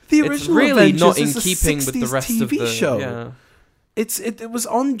 the original it's really Avengers not in is keeping a 60s with the rest TV of the show. Yeah. It was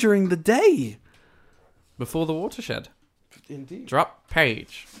on during the day. Before the Watershed. Indeed. Drop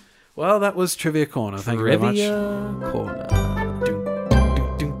page. Well, that was Trivia Corner. Thank you very much. Trivia Corner.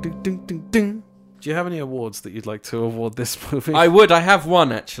 Ding. Do you have any awards that you'd like to award this movie? I would. I have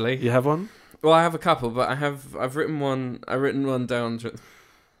one actually. You have one? Well, I have a couple, but I've written one. I've written one down.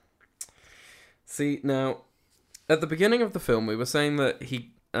 See, now, at the beginning of the film, we were saying that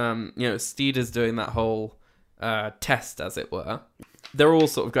Steed is doing that whole test, as it were. They're all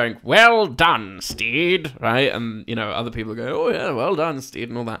sort of going, "Well done, Steed," right? And other people go, "Oh yeah, well done, Steed,"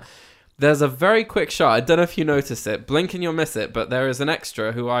 and all that. There's a very quick shot. I don't know if you notice it. Blink and you'll miss it. But there is an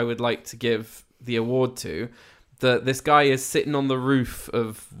extra who I would like to give the award to. This guy is sitting on the roof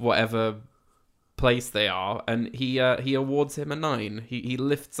of whatever place they are, and he awards him a 9. He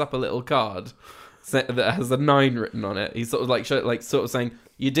lifts up a little card that has a 9 written on it. He's sort of saying,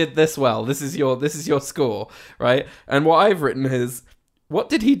 "You did this well. This is your score," right? And what I've written is, what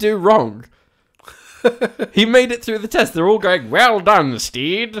did he do wrong? He made it through the test. They're all going, "Well done,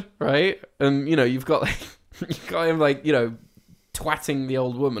 Steed," right? And you've got him twatting the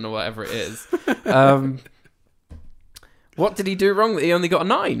old woman or whatever it is. What did he do wrong that he only got a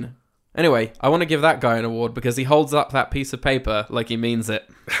 9? Anyway, I want to give that guy an award because he holds up that piece of paper like he means it.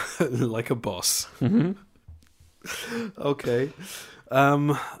 Like a boss. Mm-hmm. Okay.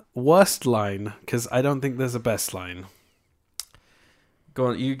 Worst line, because I don't think there's a best line. Go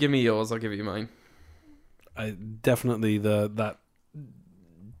on, you give me yours, I'll give you mine. Definitely that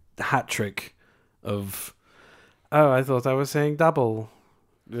hat trick of, "Oh, I thought I was saying double.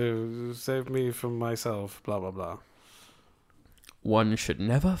 Save me from myself, blah, blah, blah." One should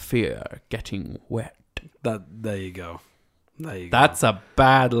never fear getting wet. There you go. That's a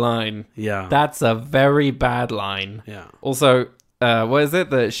bad line. Yeah. That's a very bad line. Yeah. Also, what is it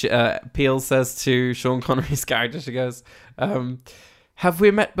that Peel says to Sean Connery's character? She goes, "Have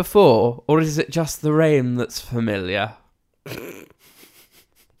we met before, or is it just the rain that's familiar?"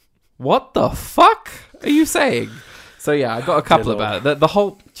 What the fuck are you saying? So yeah, I got a couple about it. The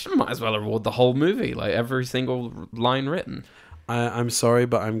whole, you might as well award the whole movie, like every single line written. I'm sorry,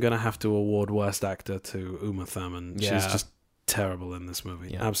 but I'm going to have to award Worst Actor to Uma Thurman. Yeah. She's just terrible in this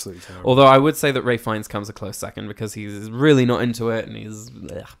movie. Yeah. Absolutely terrible. Although I would say that Ralph Fiennes comes a close second because he's really not into it and he's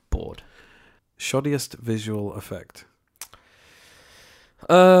bored. Shoddiest visual effect.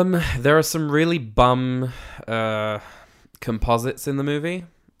 There are some really bum composites in the movie.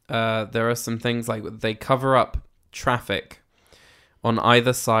 There are some things like they cover up traffic on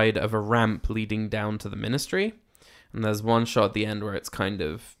either side of a ramp leading down to the Ministry. And there's one shot at the end where it's kind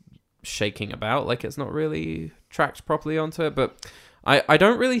of shaking about, like it's not really tracked properly onto it. But I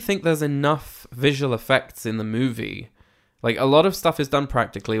don't really think there's enough visual effects in the movie. Like, a lot of stuff is done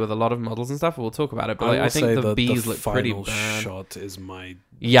practically with a lot of models and stuff. We'll talk about it. But I think the bees look pretty bad. The final shot is my...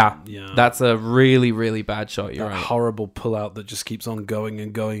 Yeah, that's a really, really bad shot. You're right. Horrible pullout that just keeps on going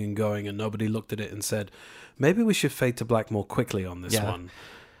and going and going, and nobody looked at it and said, maybe we should fade to black more quickly on this one.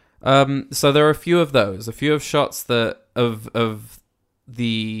 So there are a few of those, a few of shots that of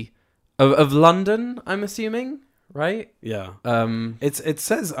London, I'm assuming, right? Yeah. It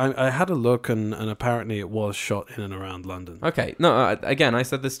says I had a look and apparently it was shot in and around London. Okay. No, again, I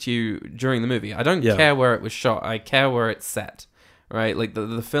said this to you during the movie. I don't care where it was shot. I care where it's set. Right? Like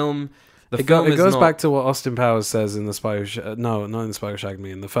the film It goes back to what Austin Powers says in the Spy Who no, not in the Spy Who Shagged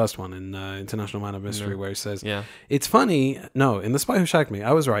Me, in the first one, in International Man of Mystery, where he says, it's funny. No, in the Spy Who Shagged Me,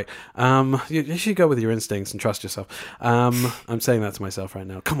 I was right. You should go with your instincts and trust yourself. I'm saying that to myself right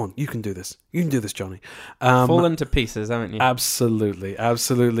now. Come on, you can do this. You can do this, Johnny. Fallen to pieces, haven't you? Absolutely.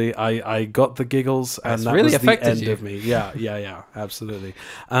 I got the giggles, and that really was the end you. of me. Yeah, absolutely.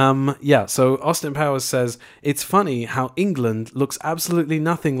 So Austin Powers says, it's funny how England looks absolutely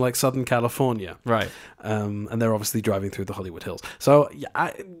nothing like Southern California. Right. And they're obviously driving through the Hollywood Hills. So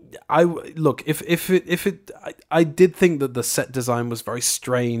I look, I did think that the set design was very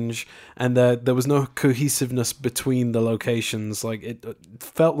strange, and there was no cohesiveness between the locations. Like it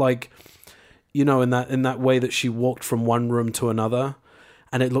felt like, in that way that she walked from one room to another,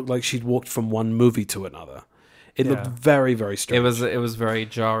 and it looked like she'd walked from one movie to another. It looked very, very strange. It was very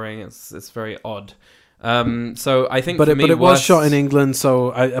jarring. It's very odd. So I think, but it was shot in England,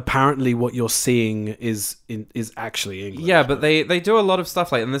 so apparently what you're seeing is actually England. Yeah, but they do a lot of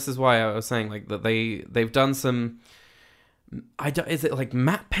stuff and this is why I was saying that they've done some. Is it like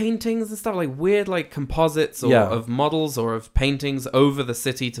matte paintings and stuff, like weird composites of models or of paintings over the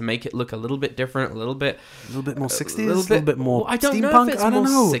city to make it look a little bit different, a little bit more 60s, a little bit more I don't steampunk. know if it's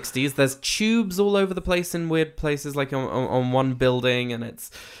more 60s. There's tubes all over the place in weird places, like on one building, and it's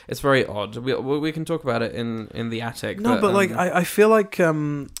very odd. We can talk about it in the attic. No, but I feel like a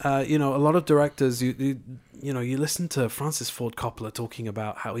lot of directors you listen to Francis Ford Coppola talking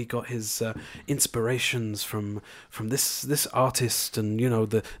about how he got his inspirations from this artist, and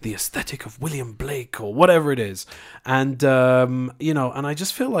the aesthetic of William Blake or whatever it is, and and I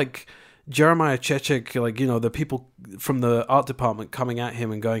just feel like Jeremiah Chechik, the people from the art department coming at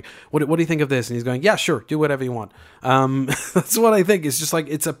him and going, what do you think of this? And he's going, yeah, sure, do whatever you want. That's what I think. It's just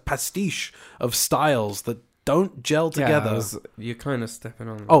it's a pastiche of styles that don't gel together. You're kind of stepping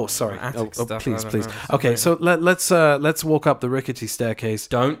on. Oh, sorry. Stuff. Please. Okay, so let's walk up the rickety staircase.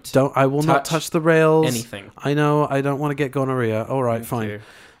 Don't. I will not touch the rails. Anything. I know. I don't want to get gonorrhea. All right, fine. You.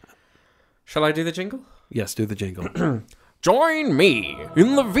 Shall I do the jingle? Yes, do the jingle. Join me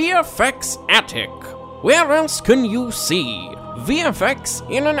in the VFX attic. Where else can you see VFX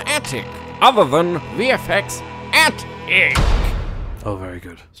in an attic other than VFX attic? Oh, very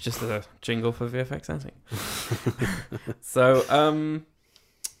good. It's just a jingle for VFX Attic. So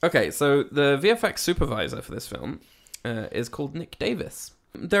the VFX supervisor for this film is called Nick Davis.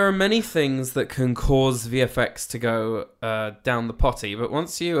 There are many things that can cause VFX to go down the potty, but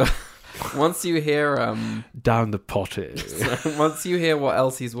once you hear down the potty, once you hear what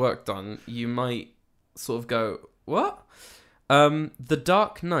else he's worked on, you might sort of go, what? The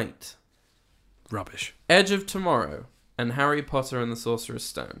Dark Knight, rubbish. Edge of Tomorrow, and Harry Potter and the Sorcerer's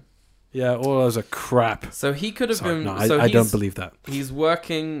Stone. Yeah, all those are crap. So he could have been... No, I don't believe that. He's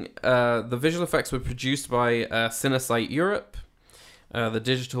working... the visual effects were produced by Cinesight Europe. The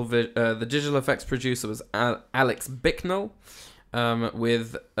digital effects producer was Alex Bicknell,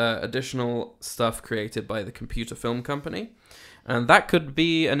 with additional stuff created by the Computer Film Company. And that could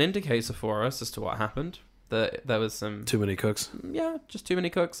be an indicator for us as to what happened. There was some... Too many cooks. Yeah, just too many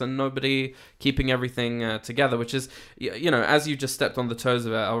cooks and nobody keeping everything together, which is, as you just stepped on the toes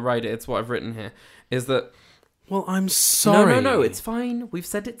of it, I'll write it, it's what I've written here, is that... Well, I'm sorry. No, it's fine. We've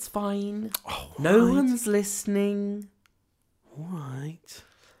said it's fine. Oh, no one's listening. All right.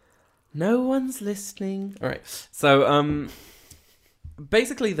 No one's listening. All right. So,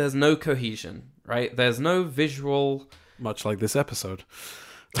 basically, there's no cohesion, right? There's no visual... Much like this episode.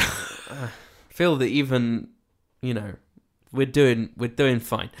 Feel that even, we're doing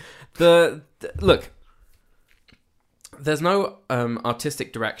fine. Look, there's no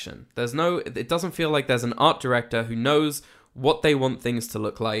artistic direction. It doesn't feel like there's an art director who knows what they want things to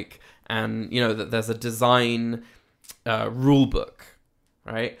look like, and that there's a design rule book,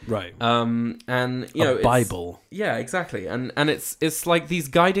 right? Right. And a Bible. Yeah, exactly. And it's like these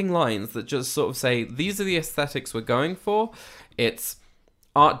guiding lines that just sort of say these are the aesthetics we're going for. It's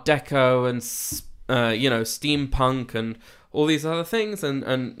Art Deco and steampunk and all these other things,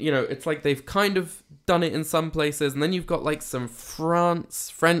 and it's like they've kind of done it in some places, and then you've got some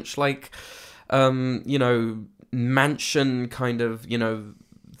French mansion kind of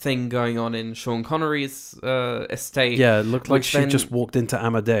thing going on in Sean Connery's estate. Yeah, it looked like she just walked into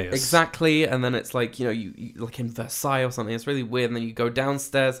Amadeus. Exactly, and then it's like you like in Versailles or something. It's really weird, and then you go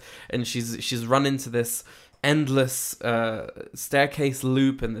downstairs and she's run into this endless staircase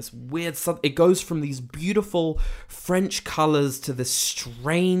loop and this weird it goes from these beautiful French colors to this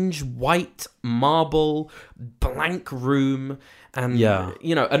strange white marble blank room, And,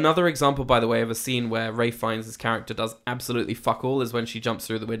 you know, another example, by the way, of a scene where Ray Fiennes' character does absolutely fuck all is when she jumps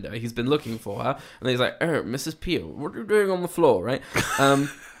through the window. He's been looking for her, and he's like, "Oh, Mrs. Peel, what are you doing on the floor?" Right?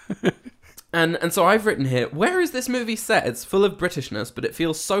 And so I've written here, where is this movie set? It's full of Britishness, but it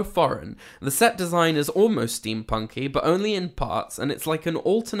feels so foreign. The set design is almost steampunky, but only in parts, and it's like an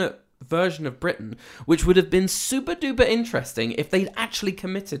alternate version of Britain, which would have been super duper interesting if they'd actually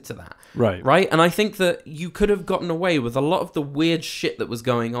committed to that. Right? And I think that you could have gotten away with a lot of the weird shit that was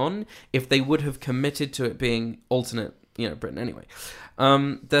going on if they would have committed to it being alternate, you know, Britain. Anyway,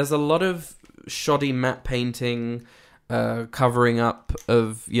 there's a lot of shoddy matte painting, covering up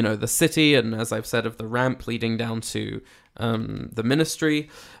of, you know, the city, and as I've said, of the ramp leading down to the ministry.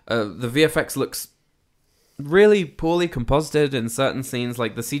 The VFX looks really poorly composited in certain scenes,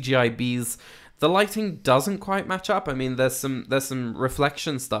 like the CGI bees. The lighting doesn't quite match up. I mean, there's some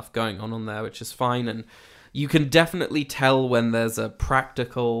reflection stuff going on there, which is fine, and you can definitely tell when there's a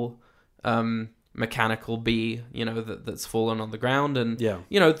practical mechanical bee, you know, that's fallen on the ground, and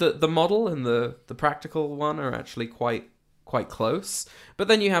you know, the model and the practical one are actually quite close. But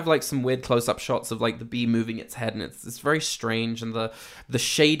then you have like some weird close-up shots of like the bee moving its head, and it's very strange, and the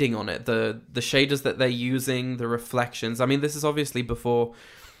shading on it, the shaders that they're using, the reflections. I mean, this is obviously before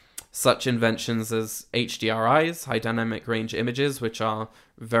such inventions as HDRIs, high dynamic range images, which are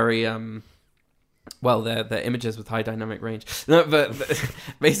very well, they're images with high dynamic range. No, but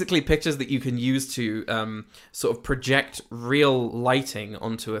basically pictures that you can use to sort of project real lighting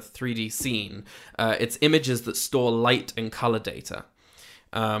onto a 3D scene. It's images that store light and color data.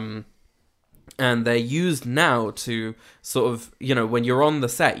 And they're used now to sort of, you know, when you're on the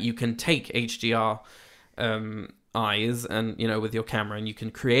set, you can take HDR eyes and, you know, with your camera, and you can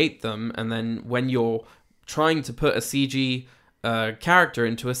create them. And then when you're trying to put a CG character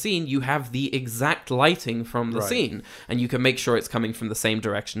into a scene, you have the exact lighting from the scene, and you can make sure it's coming from the same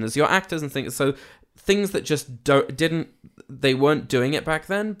direction as your actors and things. So things that just they weren't doing it back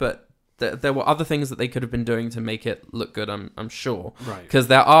then, but there were other things that they could have been doing to make it look good, I'm sure. Right. Because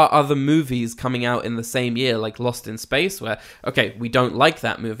there are other movies coming out in the same year, like Lost in Space, where, okay, we don't like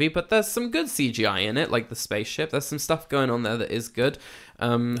that movie, but there's some good CGI in it, like the spaceship. There's some stuff going on there that is good.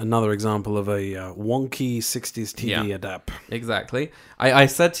 Another example of a wonky 60s TV adapt. Exactly. I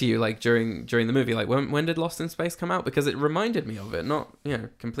said to you, like, during the movie, like, when did Lost in Space come out? Because it reminded me of it, not, you know,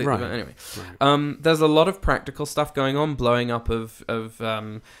 completely. Right. But anyway. Right. There's a lot of practical stuff going on, blowing up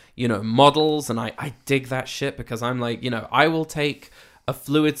of you know, models, and I dig that shit, because I'm like, you know, I will take a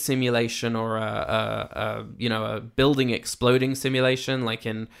fluid simulation or a building exploding simulation, like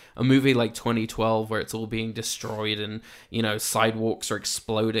in a movie like 2012, where it's all being destroyed and, you know, sidewalks are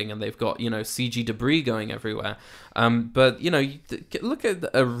exploding and they've got, you know, CG debris going everywhere. But, you know, you look at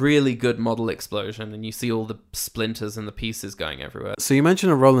a really good model explosion and you see all the splinters and the pieces going everywhere. So you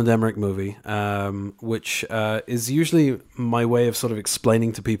mentioned a Roland Emmerich movie, which is usually my way of sort of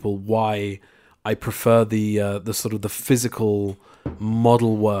explaining to people why I prefer the sort of the physical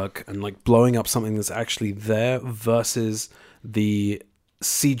model work and like blowing up something that's actually there versus the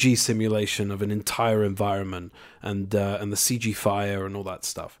CG simulation of an entire environment and the CG fire and all that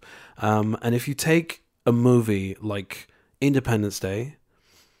stuff. And if you take a movie like Independence Day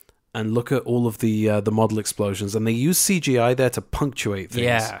and look at all of the model explosions, and they use CGI there to punctuate things.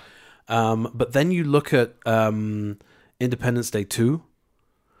 Yeah. But then you look at Independence Day 2,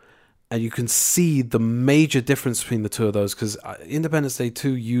 and you can see the major difference between the two of those, because Independence Day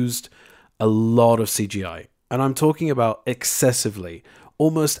 2 used a lot of CGI. And I'm talking about excessively.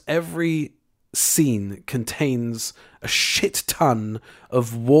 Almost every scene contains a shit ton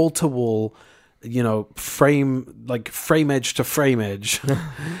of wall-to-wall, you know, frame edge to frame edge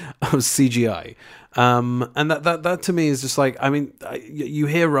of CGI. And that to me is just like, I mean, you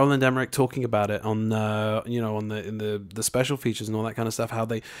hear Roland Emmerich talking about it on, in the special features and all that kind of stuff, how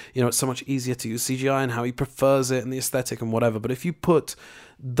they, you know, it's so much easier to use CGI and how he prefers it and the aesthetic and whatever. But if you put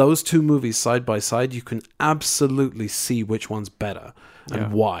those two movies side by side, you can absolutely see which one's better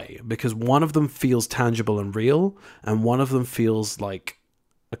and why. Because one of them feels tangible and real, and one of them feels like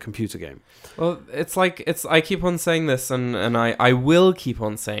a computer game. Well, I keep on saying this, and I will keep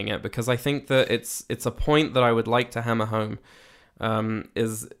on saying it, because I think that it's a point that I would like to hammer home,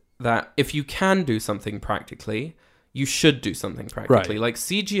 is that if you can do something practically, you should do something practically. Right. Like,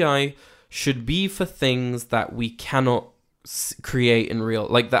 CGI should be for things that we cannot create in real,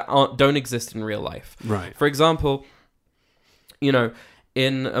 like that don't exist in real life. Right. For example, you know,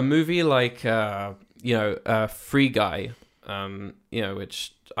 in a movie like Free Guy, you know,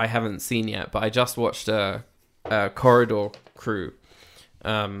 which I haven't seen yet, but I just watched a Corridor Crew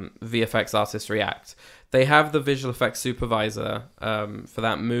VFX artist react. they have the visual effects supervisor for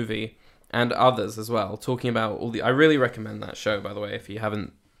that movie and others as well, talking about all the. I really recommend that show, by the way. If you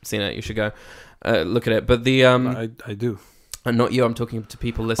haven't seen it, you should go look at it. But the I do. And not you. I'm talking to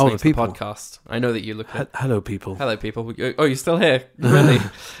people listening to the people. podcast. I know that you look at. Hello, people. Hello, people. Oh, you're still here? Really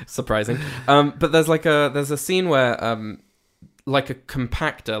surprising. But there's a scene where like a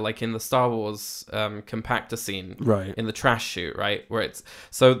compactor, like in the Star Wars compactor scene, right, in the trash chute, right, where it's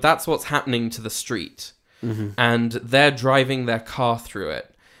so that's what's happening to the street, and they're driving their car through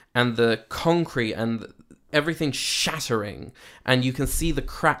it, and the concrete and everything shattering, and you can see the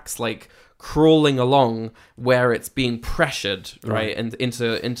cracks like crawling along where it's being pressured, right, and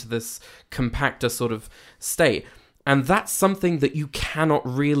into this compactor sort of state. And that's something that you cannot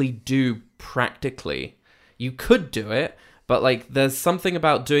really do practically. You could do it, but like there's something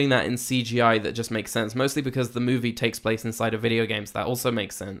about doing that in CGI that just makes sense, mostly because the movie takes place inside of video games. That also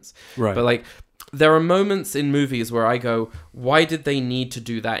makes sense. Right. But like there are moments in movies where I go, why did they need to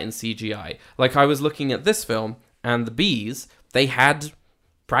do that in CGI? Like I was looking at this film and the bees, they had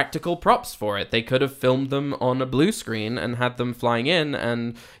practical props for it. They could have filmed them on a blue screen and had them flying in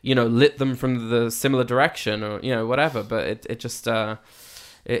and, you know, lit them from the similar direction or, you know, whatever. But it just,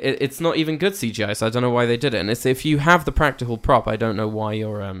 it's not even good CGI, so I don't know why they did it. And it's, if you have the practical prop, I don't know why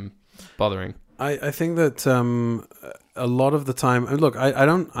you're bothering. I think that a lot of the time, and look, I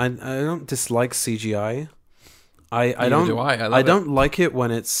don't dislike CGI. I don't like it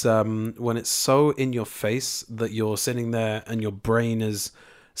when it's so in your face that you're sitting there and your brain is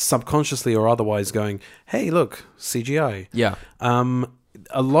subconsciously or otherwise going, hey, look, CGI. Yeah.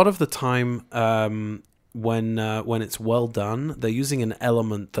 A lot of the time, when it's well done, they're using an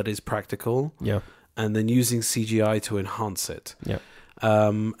element that is practical. Yeah. And then using CGI to enhance it. Yeah.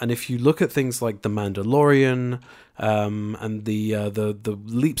 And if you look at things like The Mandalorian, and the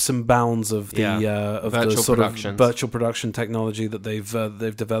leaps and bounds of the sort of virtual production technology that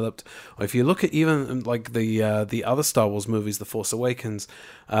they've developed, or if you look at even like the other Star Wars movies, The Force Awakens,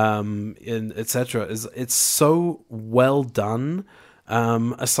 etc., it's so well done.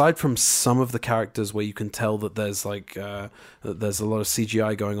 Aside from some of the characters where you can tell that there's like there's a lot of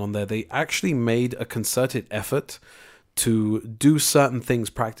CGI going on there, they actually made a concerted effort to do certain things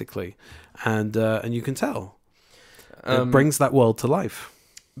practically, and you can tell it brings that world to life.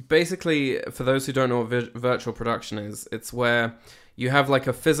 Basically, for those who don't know what virtual production is, it's where you have like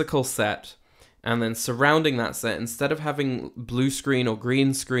a physical set, and then surrounding that set, instead of having blue screen or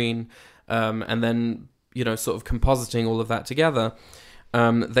green screen, and then, you know, sort of compositing all of that together,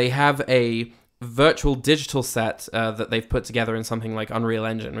 they have a virtual digital set that they've put together in something like Unreal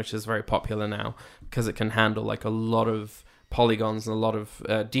Engine, which is very popular now because it can handle like a lot of polygons and a lot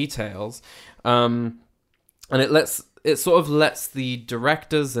of details, and it sort of lets the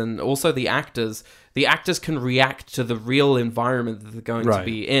directors and also the actors can react to the real environment that they're going to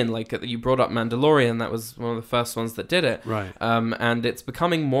be in. Like you brought up Mandalorian, that was one of the first ones that did it. Right. And it's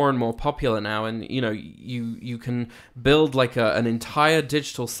becoming more and more popular now. And, you know, you can build like an entire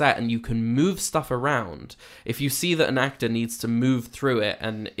digital set and you can move stuff around. If you see that an actor needs to move through it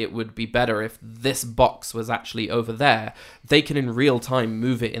and it would be better if this box was actually over there, they can in real time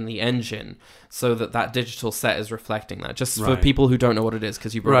move it in the engine so that digital set is reflecting that. Just for people who don't know what it is,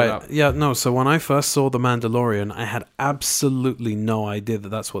 because you brought it up. Yeah, no, so when I first saw The Mandalorian, I had absolutely no idea that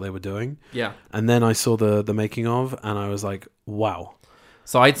that's what they were doing. Yeah. And then I saw the making of, and I was like, wow.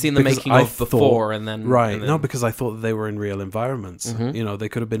 So I'd seen the making of before, and then... Right, and then... no, because I thought that they were in real environments. Mm-hmm. You know, they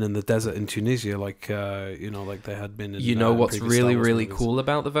could have been in the desert in Tunisia, like, you know, like they had been in... You know what's really, really movies. cool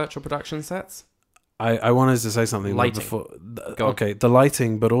about the virtual production sets? I wanted to say something lighting. Before. Okay, the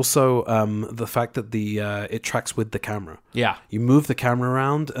lighting, but also the fact that it tracks with the camera. Yeah, you move the camera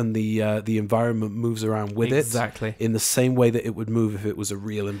around, and the environment moves around with exactly in the same way that it would move if it was a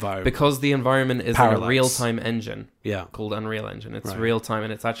real environment. Because the environment is in a real-time engine. Yeah, called Unreal Engine. It's real time,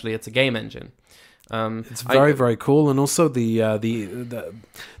 and it's a game engine. It's very cool, and also the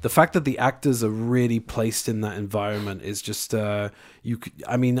fact that the actors are really placed in that environment is just I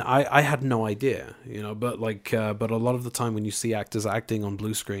had no idea, you know, but a lot of the time when you see actors acting on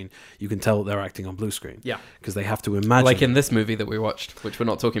blue screen, you can tell that they're acting on blue screen. Yeah, because they have to imagine. Like in this movie that we watched, which we're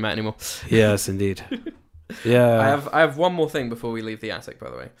not talking about anymore. Yes, indeed. Yeah, I have one more thing before we leave the attic. By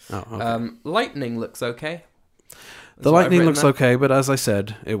the way, lightning looks okay. The lightning looks okay, but as I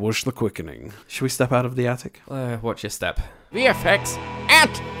said, it was the quickening. Should we step out of the attic? Watch your step. VFX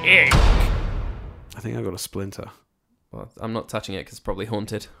Attic. I think I got a splinter. Well, I'm not touching it because it's probably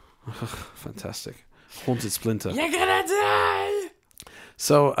haunted. Fantastic. Haunted splinter. You're gonna die!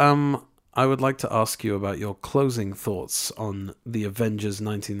 So, I would like to ask you about your closing thoughts on The Avengers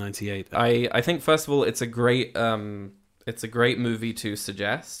 1998. I think first of all, it's a great movie to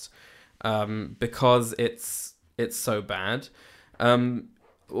suggest because it's so bad.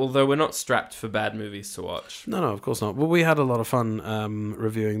 Although we're not strapped for bad movies to watch. No, of course not. Well, we had a lot of fun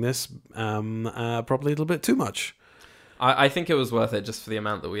reviewing this, probably a little bit too much. I think it was worth it just for the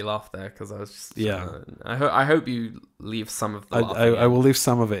amount that we laughed there, because I was just... I hope you leave some of the laughing I will leave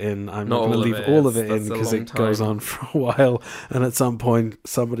some of it in. I'm not going to leave all of it in, because it goes on for a while, and at some point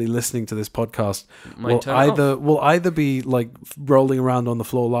somebody listening to this podcast will either be like rolling around on the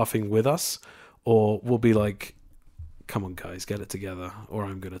floor laughing with us, or will be like, come on guys, get it together, or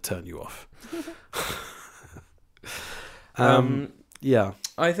I'm going to turn you off. Yeah.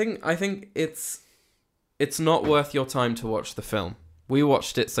 I think it's not worth your time to watch the film. We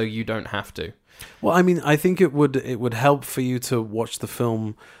watched it so you don't have to. Well, I mean, I think it would help for you to watch the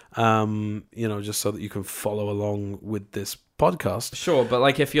film, just so that you can follow along with this podcast. Sure, but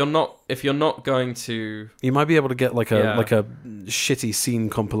like if you're not going to, you might be able to get like a shitty scene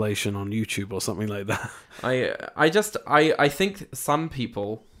compilation on YouTube or something like that. I think some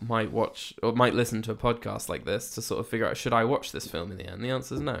people might watch or might listen to a podcast like this to sort of figure out, should I watch this film in the end? The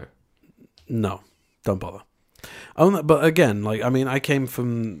answer is no. No. Don't bother. But again, like, I mean, I came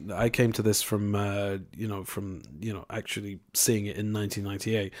to this from actually seeing it in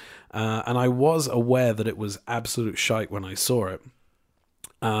 1998, and I was aware that it was absolute shite when I saw it.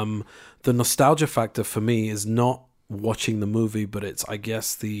 The nostalgia factor for me is not watching the movie, but it's, I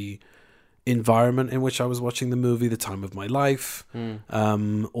guess, the environment in which I was watching the movie, the time of my life,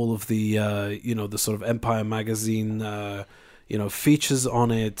 all of the the sort of Empire magazine. Features on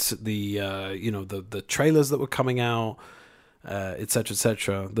it, the trailers that were coming out,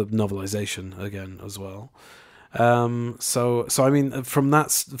 etc. The novelization again as well. So I mean, from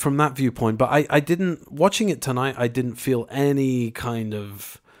that viewpoint, but I didn't, watching it tonight, I didn't feel any kind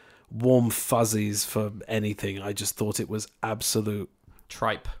of warm fuzzies for anything. I just thought it was absolute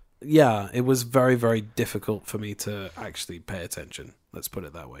tripe. Yeah, it was very, very difficult for me to actually pay attention. Let's put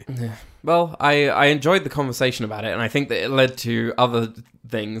it that way. Yeah. Well, I enjoyed the conversation about it, and I think that it led to other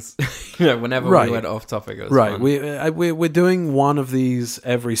things. Whenever we went off topic, it was fun. We're doing one of these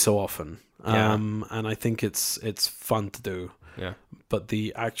every so often, Yeah. and I think it's fun to do. Yeah. But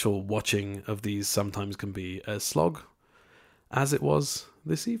the actual watching of these sometimes can be a slog, as it was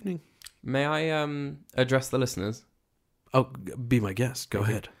this evening. May I address the listeners? Oh, be my guest. Go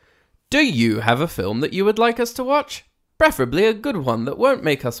ahead. Do you have a film that you would like us to watch? Preferably a good one that won't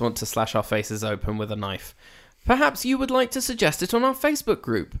make us want to slash our faces open with a knife. Perhaps you would like to suggest it on our Facebook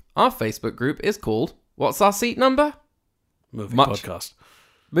group. Our Facebook group is called What's Our Seat Number? Podcast.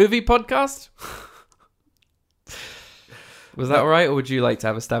 Movie podcast? Was that alright, or would you like to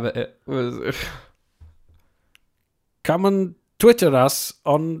have a stab at it? Come and Twitter us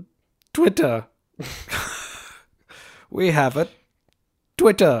on Twitter. We have a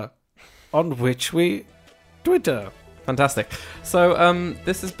Twitter on which we Twitter. Fantastic. So,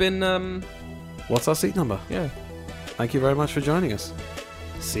 this has been... What's Our Seat Number? Yeah. Thank you very much for joining us.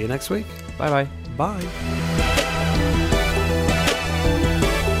 See you next week. Bye-bye. Bye.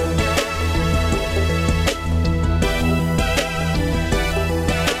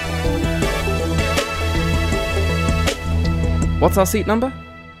 What's our seat number?